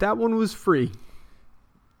rest, that one was free.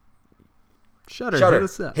 Shudder, hit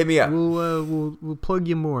us up. Hit me up. We'll plug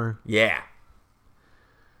you more. Yeah.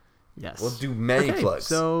 Yes. We'll do many plugs.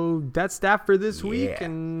 So that's that for this week,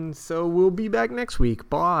 and so we'll be back next week.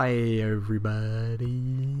 Bye,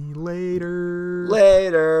 everybody. Later.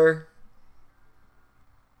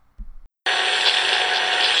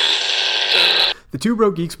 The Two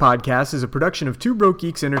Broke Geeks podcast is a production of Two Broke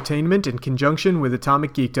Geeks Entertainment in conjunction with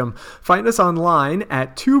Atomic Geekdom. Find us online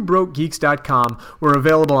at twobrokegeeks.com. We're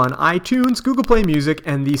available on iTunes, Google Play Music,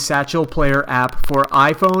 and the Satchel Player app for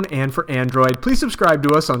iPhone and for Android. Please subscribe to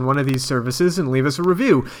us on one of these services and leave us a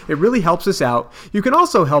review. It really helps us out. You can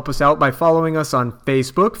also help us out by following us on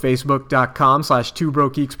Facebook,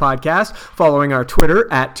 facebook.com/twobrokegeekspodcast, following our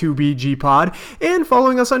Twitter at 2BGPod, and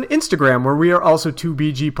following us on Instagram, where we are also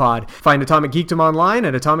 2BGPod. Find Atomic Geekdom online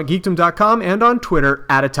at atomicgeekdom.com and on Twitter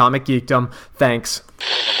at Atomic Geekdom. Thanks.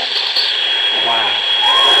 Wow.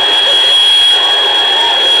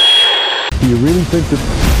 Do you really think that...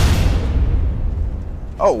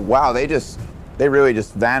 Oh, wow, they really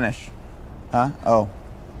just vanish. Huh? Oh,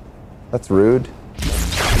 that's rude.